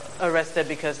arrested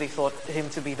because they thought him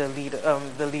to be the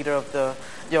leader of the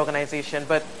organization.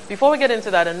 But before we get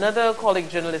into that, another colleague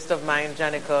journalist of mine,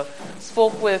 Janica,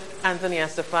 spoke with Anthony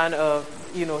Estefan.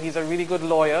 You know, he's a really good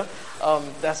lawyer.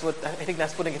 That's what I think.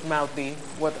 That's putting it mildly.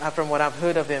 From what I've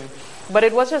heard of him. But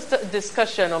it was just a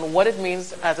discussion on what it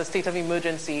means as a state of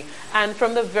emergency. And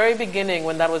from the very beginning,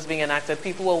 when that was being enacted,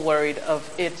 people were worried of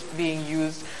it being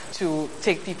used to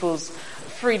take people's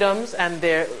freedoms and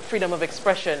their freedom of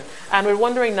expression. And we're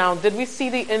wondering now, did we see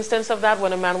the instance of that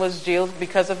when a man was jailed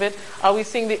because of it? Are we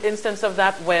seeing the instance of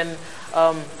that when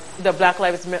the Black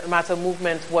Lives Matter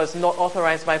movement was not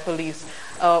authorized by police?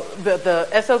 The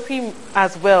SLP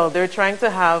as well, they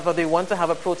want to have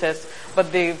a protest,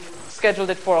 but they've scheduled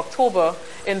it for October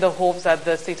in the hopes that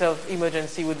the state of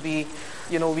emergency would be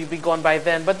gone by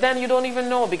then. But then you don't even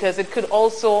know, because it could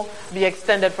also be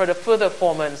extended for the further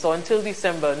 4 months. So until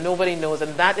December, nobody knows.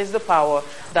 And that is the power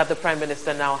that the Prime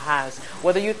Minister now has.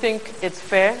 Whether you think it's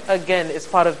fair, again, is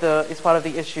part of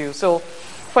the issue. So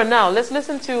for now, let's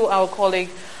listen to our colleague,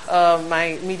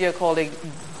 my media colleague,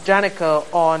 Janica,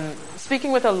 on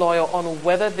speaking with a lawyer on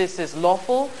whether this is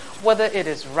lawful, whether it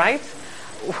is right,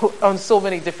 on so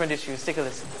many different issues. Take a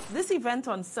listen. This event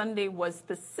on Sunday was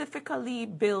specifically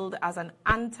billed as an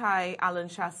anti-Alan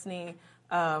Chasney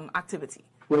activity.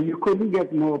 Well, you couldn't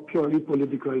get more purely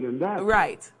political than that.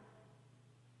 Right.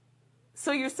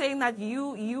 So you're saying that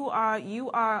you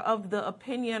are of the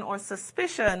opinion or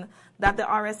suspicion that the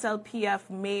RSLPF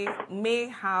may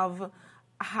have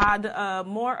had a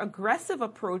more aggressive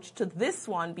approach to this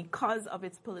one because of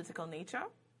its political nature?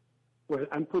 Well,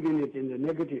 I'm putting it in the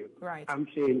negative. Right. I'm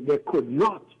saying they could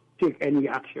not take any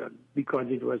action because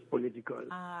it was political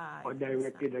or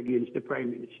directed against the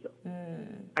Prime Minister.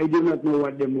 I do not know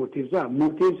what the motives are.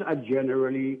 Motives are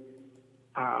generally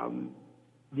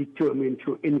determined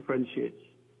through inferences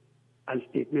and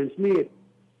statements made.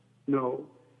 Now,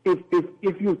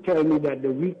 if you tell me that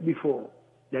the week before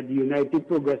that the United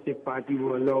Progressive Party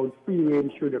were allowed free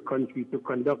rein through the country to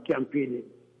conduct campaigning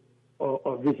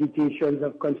or visitations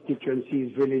of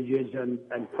constituencies, villages,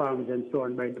 and farms and so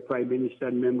on by the Prime Minister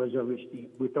and members of his team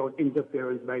without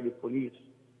interference by the police.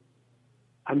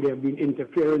 And there have been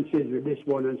interferences with this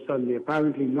one on Sunday,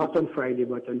 apparently not on Friday,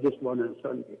 but on this one on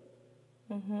Sunday.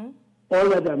 Mm-hmm. All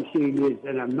that I'm saying is,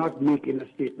 and I'm not making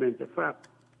a statement of fact,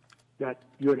 that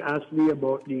you had asked me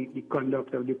about the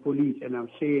conduct of the police, and I'm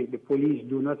saying the police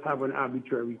do not have an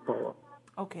arbitrary power.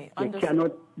 Okay,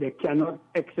 They cannot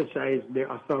exercise their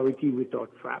authority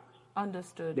without facts.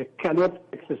 Understood. They cannot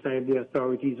exercise their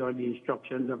authorities on the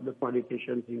instructions of the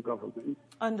politicians in government.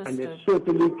 Understood. And they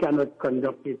certainly cannot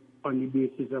conduct it on the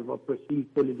basis of a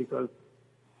perceived political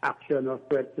action or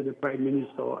threat to the Prime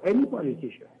Minister or any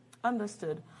politician.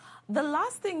 Understood. The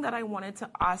last thing that I wanted to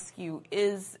ask you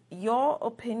is your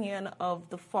opinion of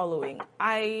the following.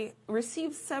 I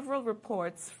received several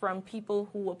reports from people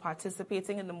who were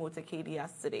participating in the motorcade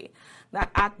yesterday that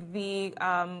at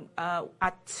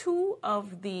two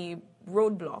of the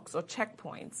roadblocks or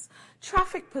checkpoints,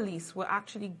 traffic police were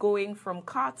actually going from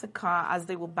car to car as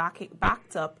they were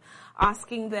backed up,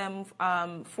 asking them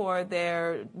for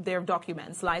their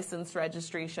documents, license,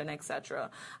 registration,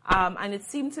 etc. And it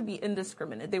seemed to be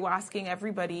indiscriminate. They were asking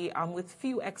everybody, with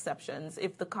few exceptions,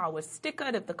 if the car was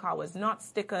stickered, if the car was not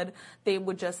stickered, they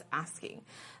were just asking.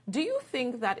 Do you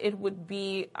think that it would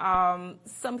be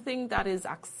something that is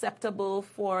acceptable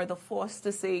for the force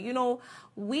to say, you know,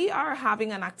 we are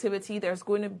having an activity, there's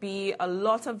going to be a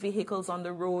lot of vehicles on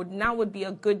the road, now would be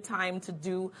a good time to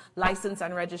do license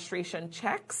and registration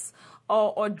checks?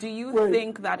 Or do you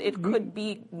think that it could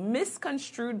be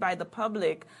misconstrued by the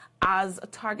public as a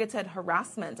targeted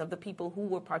harassment of the people who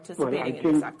were participating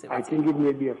in this activity? I think it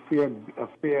may be a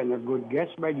fair and a good guess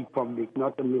by the public,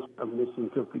 not a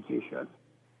misinterpretation.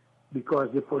 Because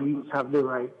the police have the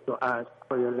right to ask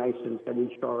for your license and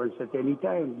insurance at any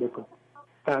time. They could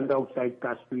stand outside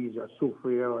Castries or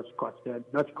Soufriere or Scottshead.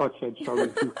 Not Scottshead, sorry,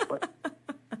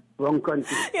 wrong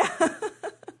country.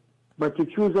 But to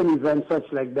choose an event such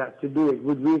like that to do it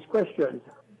would raise questions.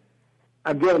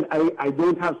 Again, I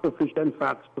don't have sufficient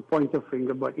facts to point a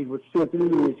finger, but it would certainly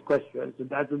raise questions. So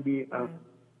that would be,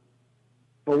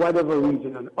 for whatever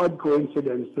reason, an odd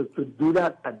coincidence to do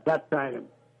that at that time,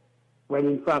 when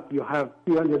in fact you have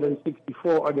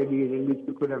 364 other days in which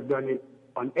you could have done it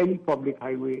on any public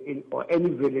highway or any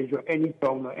village or any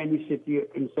town or any city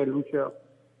in St. Lucia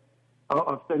or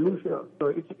of St. Lucia.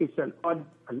 So it's an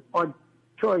odd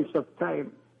choice of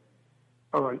time,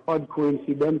 or an odd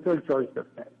coincidental choice of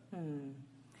time.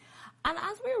 And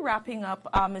as we're wrapping up,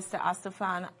 Mr.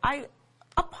 Astaphan,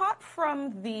 apart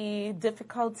from the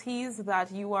difficulties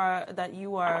that you are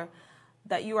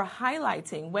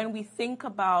highlighting when we think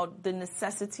about the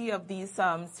necessity of these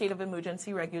state of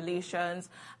emergency regulations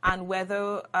and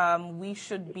whether we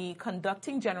should be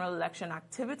conducting general election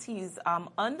activities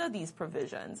under these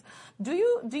provisions, do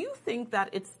you think that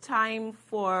it's time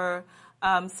for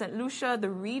St. Lucia,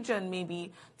 the region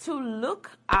maybe, to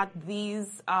look at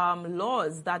these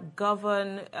laws that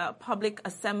govern public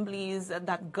assemblies,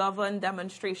 that govern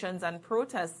demonstrations and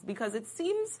protests? Because it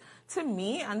seems to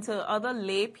me and to other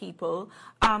lay people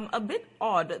a bit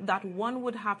odd that one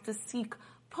would have to seek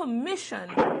permission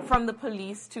from the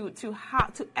police to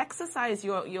exercise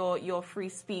your free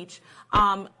speech,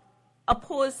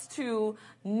 opposed to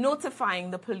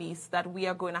notifying the police that we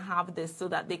are going to have this so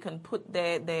that they can put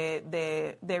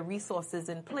their resources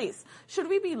in place. Should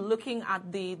we be looking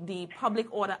at the public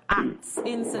order acts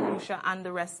in St. Lucia and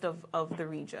the rest of the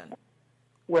region?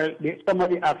 Well, some of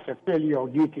the acts are fairly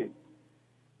outdated,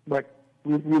 but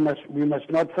we must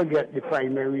not forget the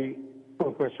primary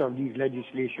purpose of these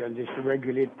legislations is to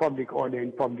regulate public order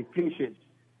in public places.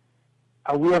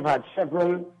 We have had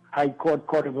several High Court,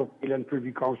 Court of Appeal, and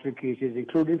Privy Council cases,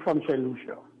 including from St.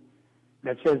 Lucia,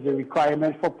 that says the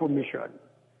requirement for permission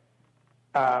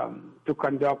to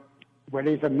conduct, whether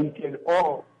it's a meeting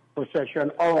or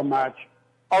procession or a march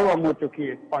or a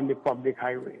motorcade on the public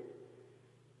highway,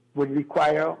 would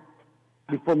require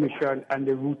the permission and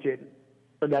the routing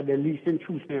so that the least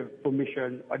intrusive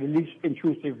permission or the least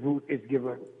intrusive route is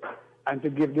given, and to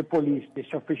give the police the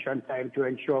sufficient time to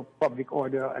ensure public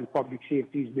order and public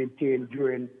safety is maintained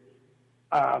during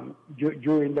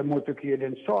the motorcade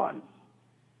and so on.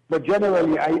 But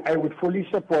generally, I would fully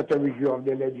support a review of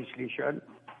the legislation.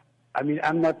 I mean,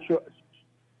 I'm not sure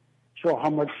how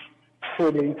much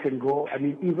further it can go. I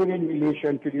mean, even in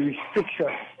relation to the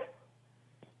restrictions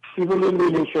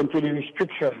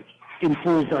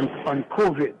imposed on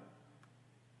COVID,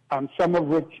 some of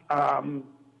which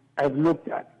I've looked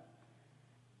at,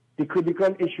 the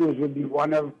critical issues would be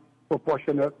one of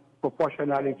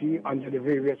proportionality under the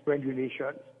various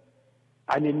regulations,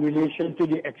 and in relation to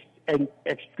the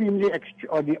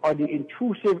the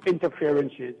intrusive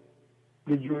interferences,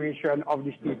 the duration of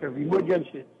the state of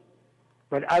emergency.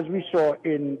 But as we saw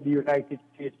in the United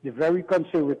States, the very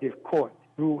conservative court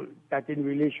ruled that in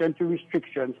relation to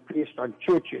restrictions placed on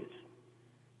churches,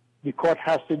 the court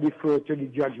has to defer to the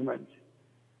judgment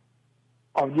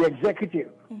of the executive.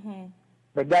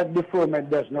 But that deferment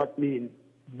does not mean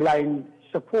blind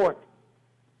support.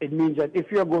 It means that if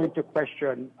you're going to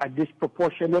question a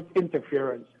disproportionate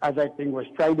interference, as I think was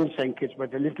tried in St. Kitts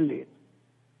but a little late,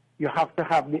 you have to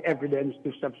have the evidence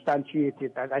to substantiate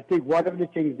it. And I think one of the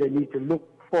things they need to look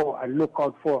for and look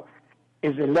out for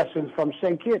is the lessons from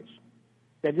St. Kitts.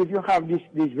 That if you have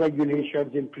these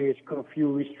regulations in place,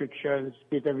 curfew restrictions,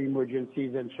 state of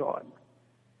emergencies, and so on,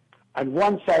 and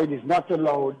one side is not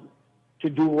allowed to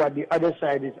do what the other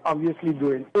side is obviously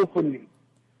doing openly,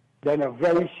 then a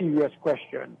very serious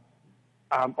question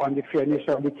on the fairness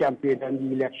of the campaign and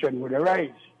the election would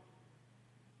arise.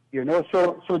 You know,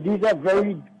 so these are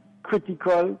very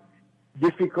critical,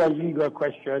 difficult legal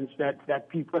questions that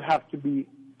people have to be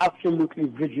absolutely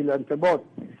vigilant about.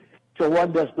 So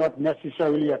one does not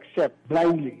necessarily accept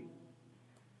blindly,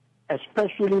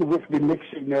 especially with the mixed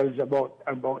signals about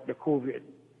the COVID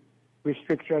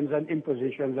restrictions and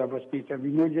impositions of a state of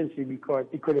emergency, because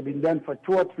it could have been done for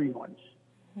 2 or 3 months.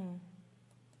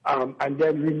 And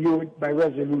then renewed by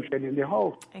resolution in the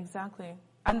House. Exactly.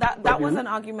 And that was an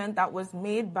argument that was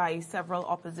made by several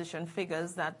opposition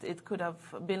figures, that it could have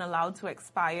been allowed to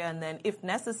expire, and then, if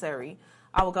necessary,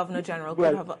 our Governor General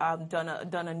could have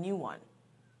done a new one.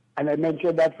 And I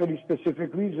mentioned that for the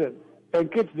specific reason. St.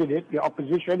 Kitts did it. The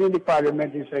opposition in the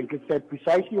parliament in St. Kitts said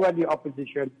precisely what the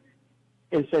opposition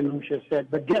in St. Lucia said.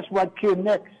 But guess what came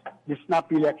next? The snap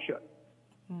election.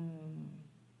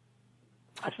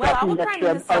 Well, our Prime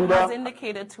Minister has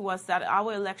indicated to us that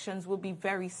our elections will be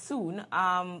very soon.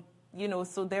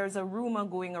 So there's a rumor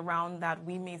going around that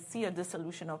we may see a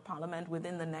dissolution of Parliament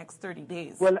within the next 30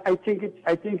 days. Well, I think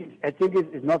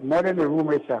it's not more than a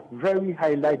rumor. It's a very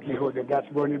high likelihood that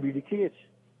that's going to be the case.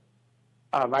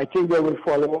 I think they will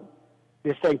follow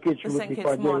the Senkich route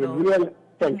because they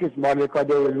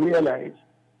will realize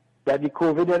that the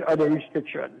COVID and other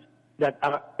restrictions that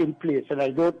are in place, and I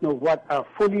don't know what are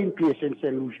fully in place in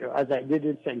St. Lucia, as I did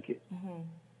in Senkich,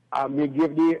 may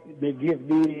give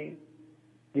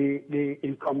the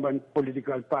incumbent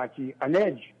political party an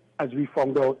edge, as we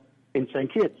found out in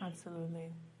St. Kitts. Absolutely.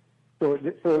 So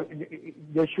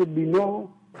there should be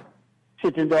no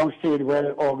sitting down saying,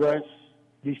 well, August,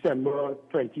 December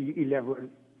 2011.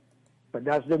 But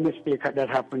that's the mistake that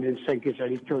happened in St. Kitts,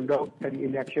 and it turned out that the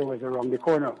election was around the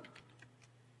corner.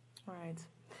 All right.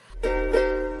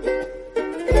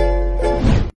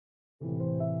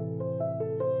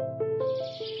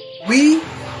 We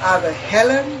are the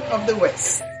Helen of the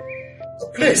West. A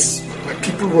place where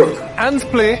people work and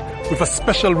play with a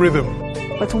special rhythm.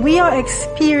 But we are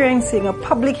experiencing a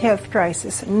public health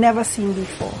crisis never seen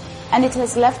before. And it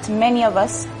has left many of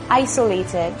us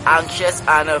isolated, anxious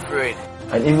and afraid.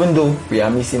 And even though we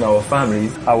are missing our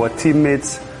families, our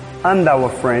teammates, and our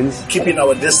friends, keeping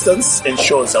our distance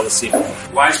ensures our safety,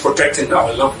 whilst protecting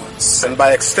our loved ones, and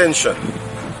by extension,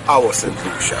 our St.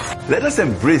 Lucia. Let us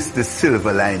embrace the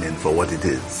silver lining for what it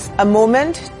is. A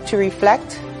moment to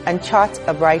reflect and chart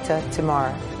a brighter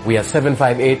tomorrow. We are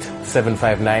 758,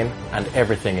 759, and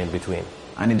everything in between.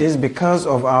 And it is because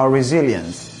of our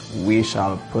resilience we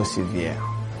shall persevere.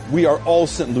 We are all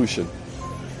St. Lucian.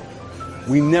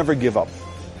 We never give up.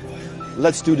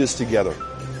 Let's do this together,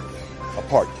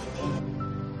 apart.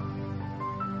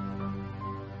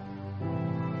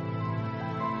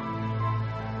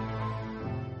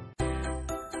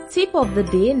 Tip of the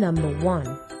day number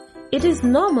 1. It is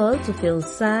normal to feel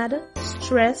sad,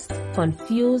 stressed,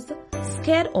 confused,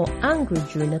 scared or angry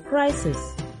during a crisis.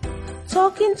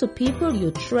 Talking to people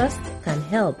you trust can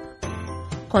help.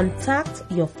 Contact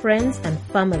your friends and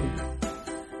family.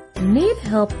 Need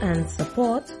help and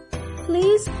support?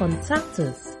 Please contact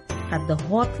us at the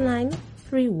hotline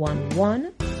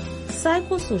 311,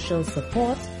 psychosocial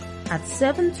support at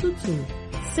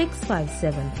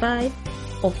 722-6575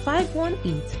 or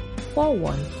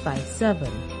 518-4157.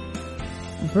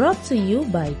 Brought to you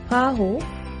by PAHO,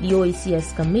 the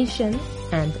OECS Commission,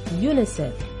 and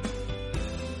UNICEF.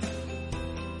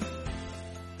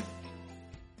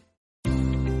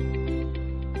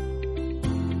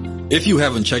 If you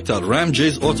haven't checked out Ram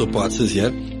J's Auto Parts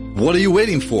yet, what are you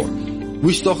waiting for?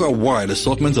 We stock a wide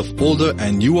assortment of older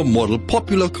and newer model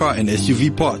popular car and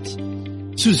SUV parts.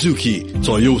 Suzuki,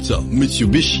 Toyota,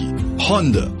 Mitsubishi,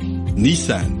 Honda,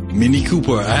 Nissan, Mini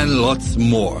Cooper, and lots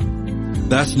more.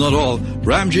 That's not all.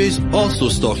 Ram J's also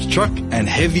stocks truck and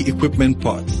heavy equipment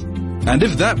parts. And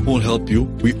if that won't help you,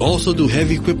 we also do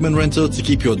heavy equipment rental to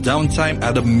keep your downtime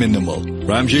at a minimal.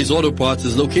 Ram J's Auto Parts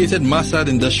is located Masad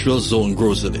Industrial Zone,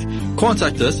 Grocery.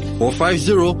 Contact us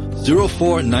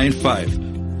 450-0495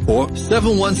 or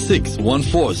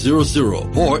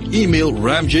 716-1400 or email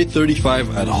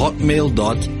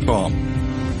ramj35@hotmail.com.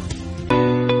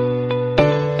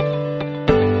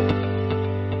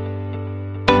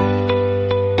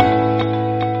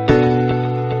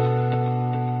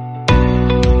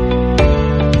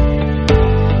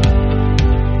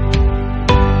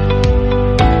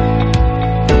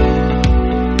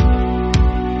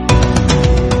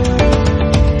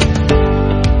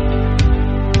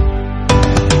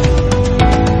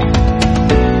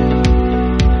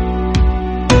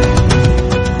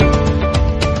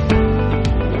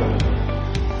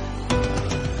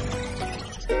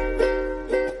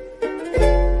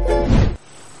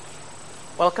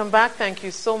 Welcome back. Thank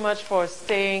you so much for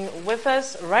staying with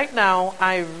us. Right now,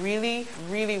 I really,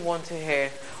 really want to hear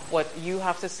what you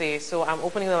have to say. So I'm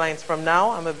opening the lines from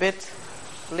now. I'm a bit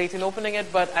late in opening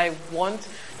it, but I want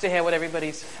to hear what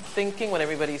everybody's thinking, what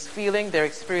everybody's feeling, their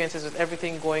experiences with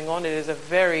everything going on. It is a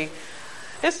very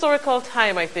historical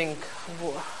time, I think.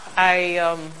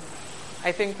 I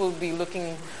think we'll be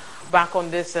looking back on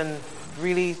this and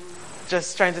really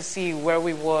just trying to see where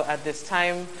we were at this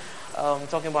time.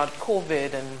 Talking about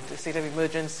COVID and the state of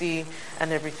emergency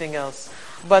and everything else.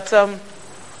 But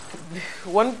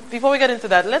before we get into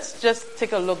that, let's just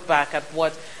take a look back at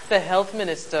what the health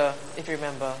minister, if you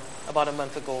remember, about a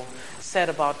month ago, said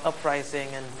about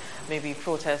uprising and maybe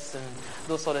protests and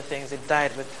those sort of things. It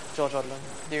died with George Odlum.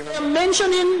 Do you remember? I'm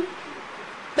mentioning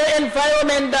the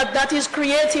environment that is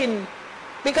creating,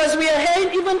 because we are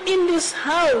hearing even in this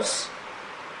house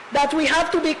that we have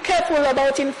to be careful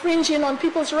about infringing on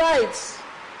people's rights.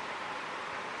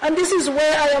 And this is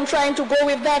where I am trying to go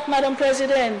with that, Madam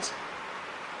President.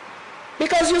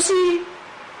 Because you see,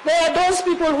 there are those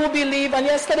people who believe, and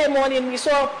yesterday morning we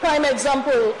saw a prime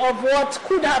example of what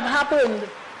could have happened.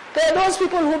 There are those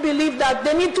people who believe that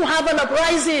they need to have an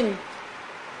uprising.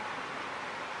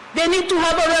 They need to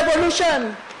have a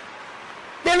revolution.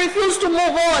 They refuse to move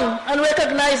on and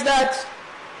recognize that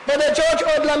Brother George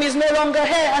Odlum is no longer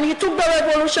here, and he took the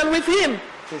revolution with him.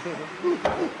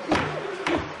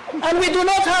 And we do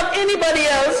not have anybody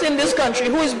else in this country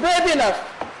who is brave enough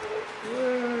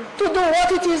to do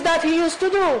what it is that he used to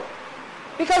do.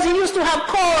 Because he used to have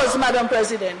cause, Madam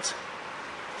President.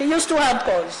 He used to have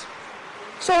cause.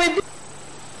 So it...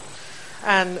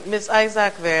 And Ms.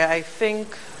 Isaac there, I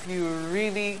think you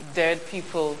really dared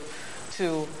people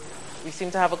to, we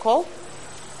seem to have a call,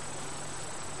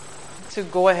 to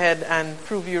go ahead and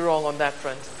prove you wrong on that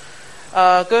front.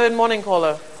 Good morning,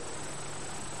 caller.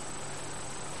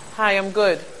 Hi, I'm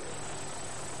good.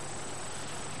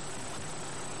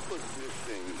 Put this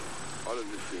thing, all of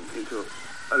this thing, into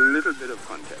a little bit of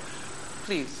context.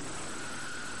 Please.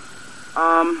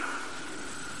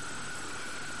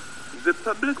 The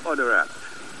Public Order Act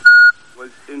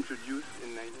was introduced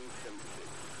in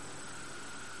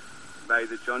 1976 by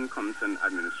the John Compton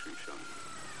administration.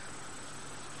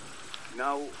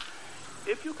 Now,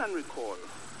 if you can recall,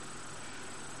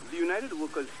 the United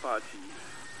Workers' Party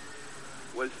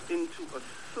was into a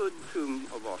third term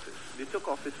of office. They took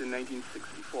office in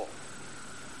 1964.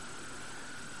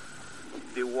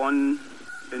 They won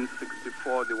in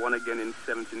 64, they won again in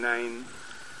 79,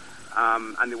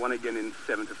 and they won again in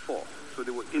 74. So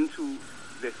they were into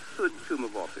their third term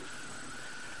of office.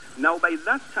 Now, by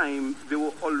that time, they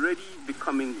were already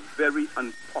becoming very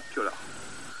unpopular.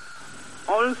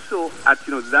 Also, at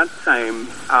that time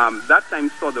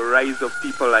saw the rise of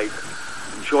people like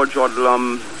George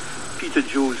Odlum, Peter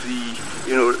Josie,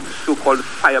 so-called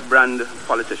firebrand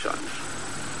politicians.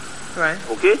 Right.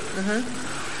 Okay? Mm-hmm.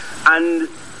 And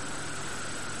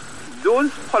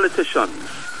those politicians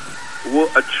were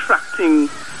attracting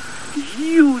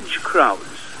huge crowds.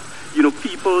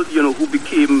 People, who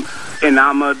became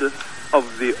enamored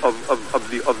of the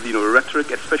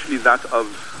rhetoric, especially that of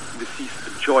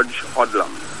deceased George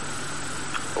Odlum.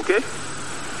 Okay?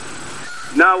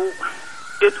 Now,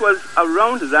 it was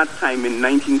around that time in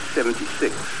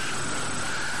 1976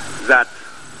 that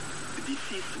the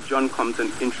deceased John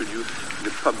Compton introduced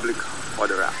the Public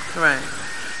Order Act. Right.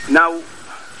 Now,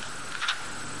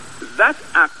 that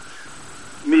act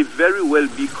may very well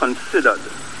be considered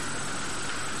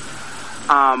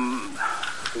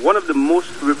one of the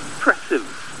most repressive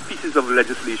pieces of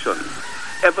legislation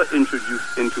ever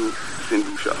introduced into St.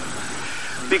 Lucia.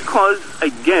 Because,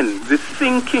 again, the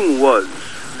thinking was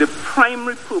the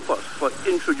primary purpose for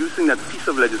introducing that piece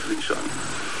of legislation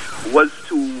was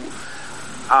to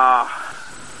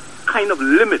kind of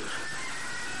limit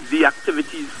the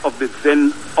activities of the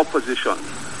then opposition,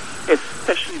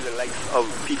 especially the likes of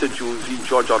Peter Josie,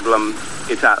 George Odlum,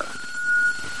 et al.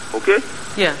 Okay?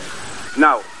 Yeah.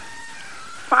 Now,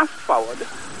 fast forward,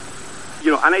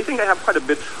 and I think I have quite a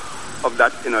bit of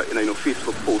that in a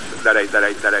Facebook post that I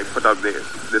put out there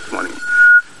this morning.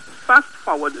 Fast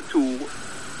forward to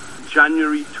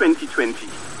January 2020.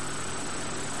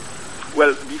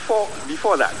 Well, before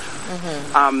that,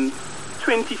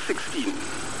 2016,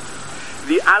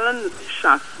 the Alan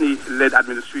Shastney-led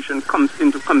administration comes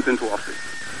into office.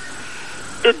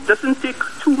 It doesn't take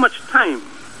too much time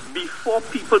before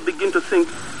people begin to think,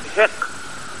 heck,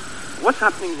 what's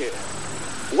happening here?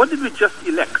 What did we just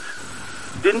elect?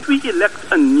 Didn't we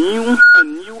elect a new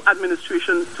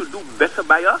administration to do better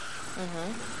by us?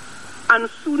 Mm-hmm. And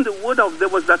soon the word out there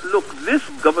was that, look, this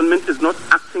government is not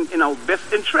acting in our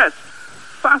best interest.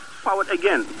 Fast forward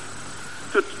again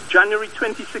to January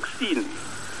 2016,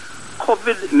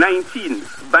 COVID-19.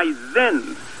 By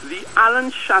then, the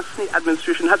Alan Shastney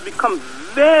administration has become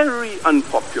very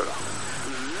unpopular.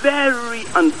 Very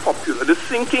unpopular. The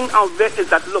thinking out there is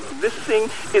that, look, this thing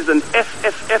is an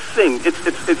SSS thing.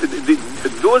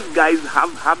 Those guys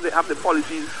have the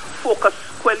policies focused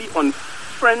squarely on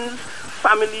friends,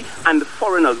 family, and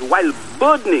foreigners, while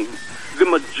burdening the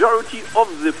majority of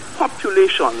the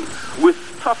population with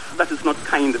stuff that is not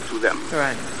kind to them.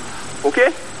 Right.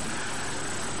 Okay?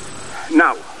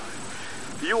 Now,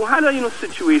 you had a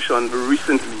situation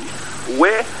recently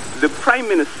where the Prime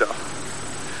Minister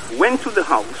went to the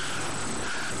House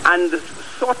and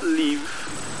sought leave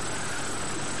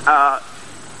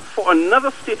for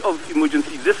another state of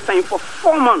emergency, this time for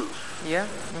 4 months. Yeah.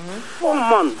 Mm-hmm. 4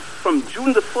 months, from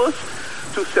June the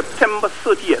 1st to September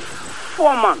 30th.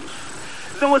 4 months.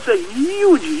 There was a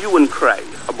huge hue and cry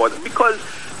about it, because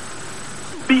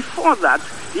Before that,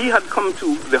 he had come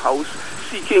to the House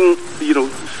seeking,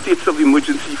 states of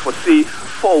emergency for, say,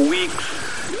 4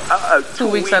 weeks. 2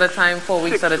 weeks at a time, 4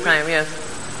 weeks at a time, yes.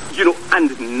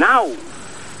 And now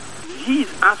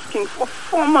he's asking for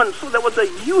 4 months. So there was a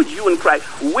huge hue and cry.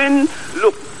 When,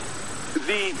 look,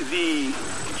 the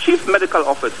chief medical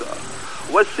officer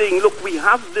was saying, look, we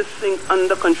have this thing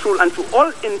under control, and to all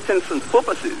intents and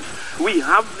purposes, we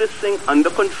have this thing under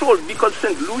control, because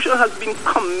St. Lucia has been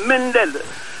commended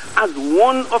as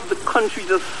one of the countries,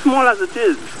 as small as it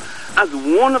is, as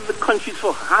one of the countries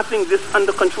for having this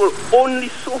under control. Only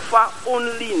so far,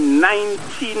 only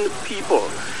 19 people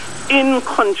in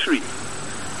country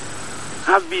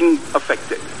have been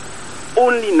affected.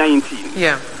 Only 19.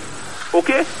 Yeah.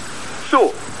 Okay?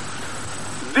 So,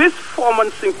 this 4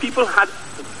 months thing, people had,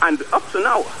 and up to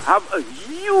now, have a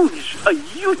huge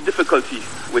difficulty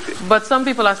with it. But some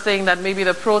people are saying that maybe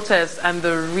the protests and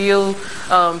the real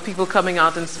people coming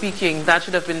out and speaking, that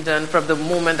should have been done from the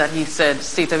moment that he said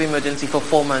state of emergency for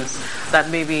 4 months. That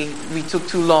maybe we took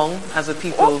too long as a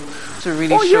people to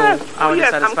really show our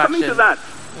dissatisfaction. I'm coming to that.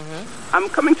 I'm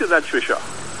coming to that, Trisha.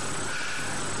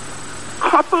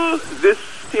 Couple this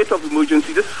state of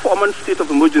emergency, this 4 month state of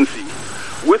emergency,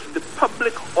 with the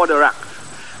Public Order Act,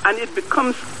 and it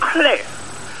becomes clear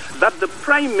that the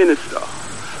Prime Minister,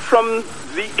 from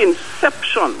the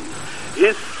inception,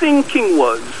 his thinking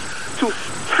was to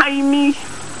stymie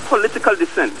political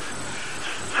dissent,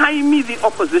 stymie the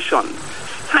opposition,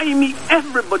 stymie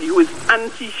everybody who is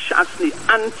anti-Shastney,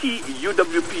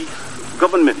 anti-UWP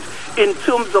government in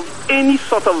terms of any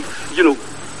sort of,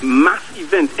 mass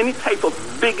event, any type of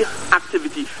big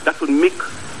activity that would make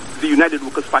the United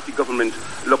Workers' Party government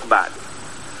look bad.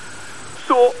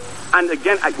 So, and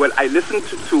again, I listened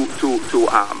to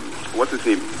what's his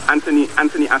name, Anthony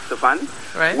Astafan,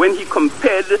 right, when he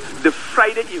compared the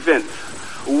Friday event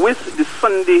with the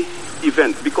Sunday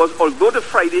event, because although the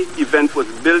Friday event was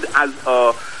billed as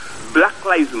a Black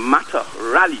Lives Matter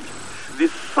rally, the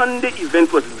Sunday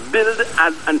event was billed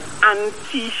as an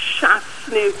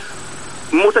anti-Shastney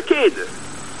motorcade.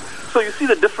 So you see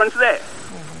the difference there.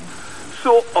 Mm-hmm.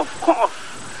 So, of course,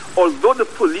 although the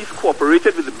police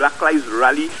cooperated with the Black Lives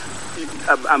Rally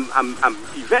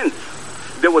events,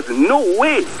 there was no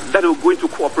way that they were going to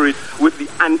cooperate with the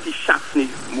anti-Shastney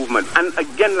movement. And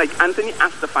again, like Anthony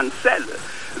Astafan said,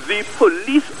 the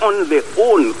police on their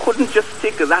own couldn't just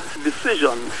take that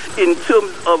decision in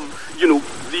terms of,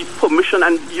 the permission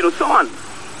and, so on.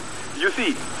 You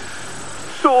see.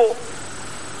 So,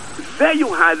 there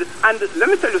you had, and let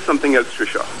me tell you something else,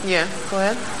 Trisha. Yeah, go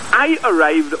ahead. I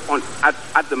arrived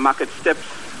at the market steps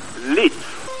late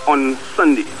on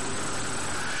Sunday.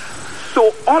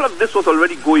 So all of this was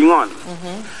already going on.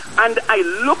 Mm-hmm. And I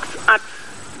looked at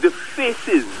the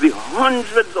faces, the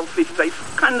hundreds of faces. I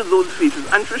scanned those faces.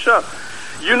 And Trisha,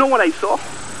 you know what I saw?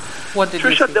 What did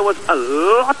Trisha, you see? There was a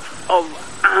lot of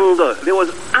anger. There was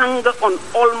anger on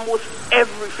almost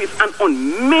every face, and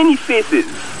on many faces.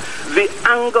 The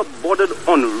anger bordered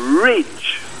on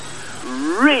rage.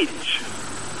 Rage.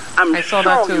 I'm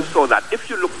sure you saw that. If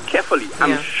you look carefully,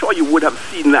 I'm sure you would have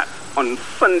seen that on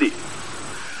Sunday.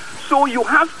 So you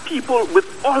have people with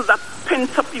all that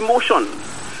pent-up emotion,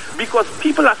 because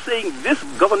people are saying this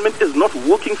government is not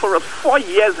working for us. 4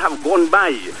 years have gone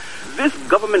by. This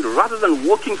government, rather than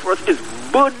working for us, is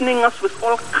burdening us with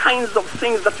all kinds of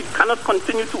things that we cannot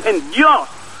continue to endure.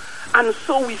 And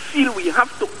so we feel we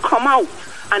have to come out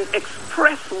and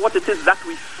express what it is that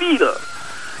we feel.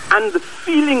 And the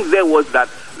feeling there was that,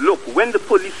 look, when the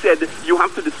police said you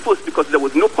have to disperse because there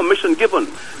was no permission given,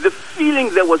 the feeling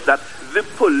there was that the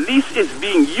police is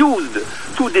being used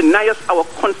to deny us our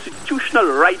constitutional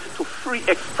right to free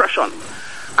expression.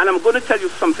 And I'm going to tell you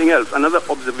something else, another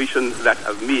observation that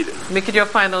I've made. Make it your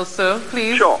final, sir,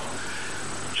 please. Sure.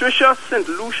 Trisha, St.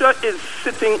 Lucia is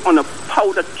sitting on a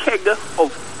powder keg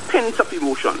of pent-up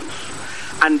emotions.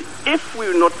 And if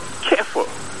we're not careful,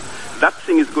 that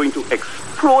thing is going to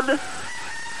explode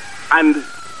and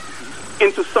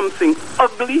into something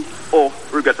ugly or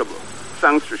regrettable.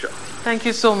 Thanks, Trisha. Thank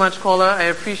you so much, caller. I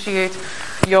appreciate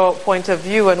your point of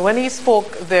view. And when he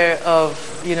spoke there of,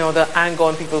 the anger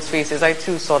on people's faces, I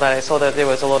too saw that. I saw that there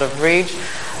was a lot of rage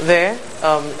there.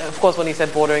 Of course, when he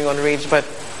said bordering on rage, but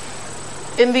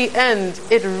in the end,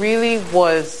 it really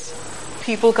was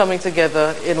people coming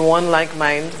together in one like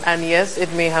mind. And yes,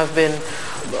 it may have been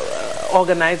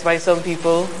organized by some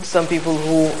people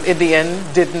who in the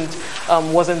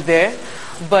end wasn't there.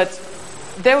 But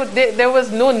there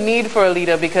was no need for a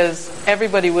leader because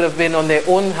everybody would have been on their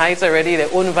own heights already,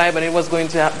 their own vibe, and it was going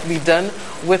to have to be done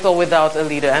with or without a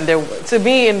leader. And to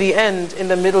me, in the end, in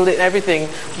the middle of everything,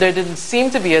 there didn't seem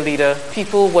to be a leader.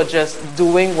 People were just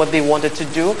doing what they wanted to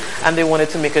do, and they wanted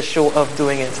to make a show of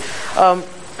doing it.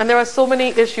 And there are so many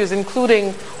issues,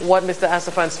 including what Mr.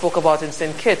 Asafan spoke about in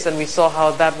St. Kitts, and we saw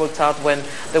how that worked out when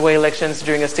there were elections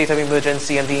during a state of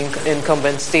emergency and the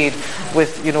incumbent stayed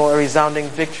with, a resounding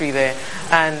victory there.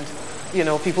 And,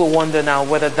 people wonder now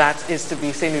whether that is to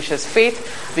be St. Lucia's fate,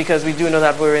 because we do know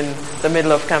that we're in the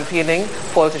middle of campaigning.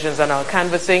 Politicians are now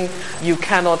canvassing. You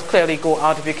cannot clearly go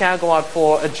out. If you can't go out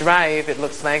for a drive, it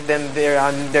looks like, then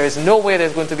there is no way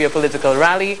there's going to be a political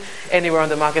rally anywhere on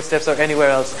the market steps or anywhere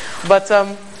else. But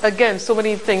again, so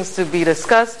many things to be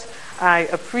discussed. I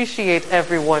appreciate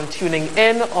everyone tuning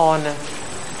in on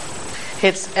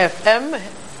Hits FM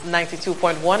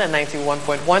 92.1 and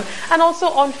 91.1, and also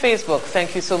on Facebook.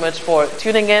 Thank you so much for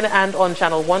tuning in, and on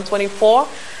channel 124.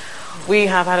 We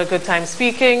have had a good time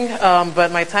speaking,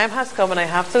 but my time has come and I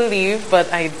have to leave,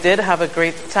 but I did have a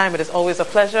great time. It is always a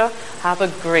pleasure. Have a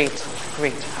great,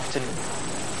 great afternoon.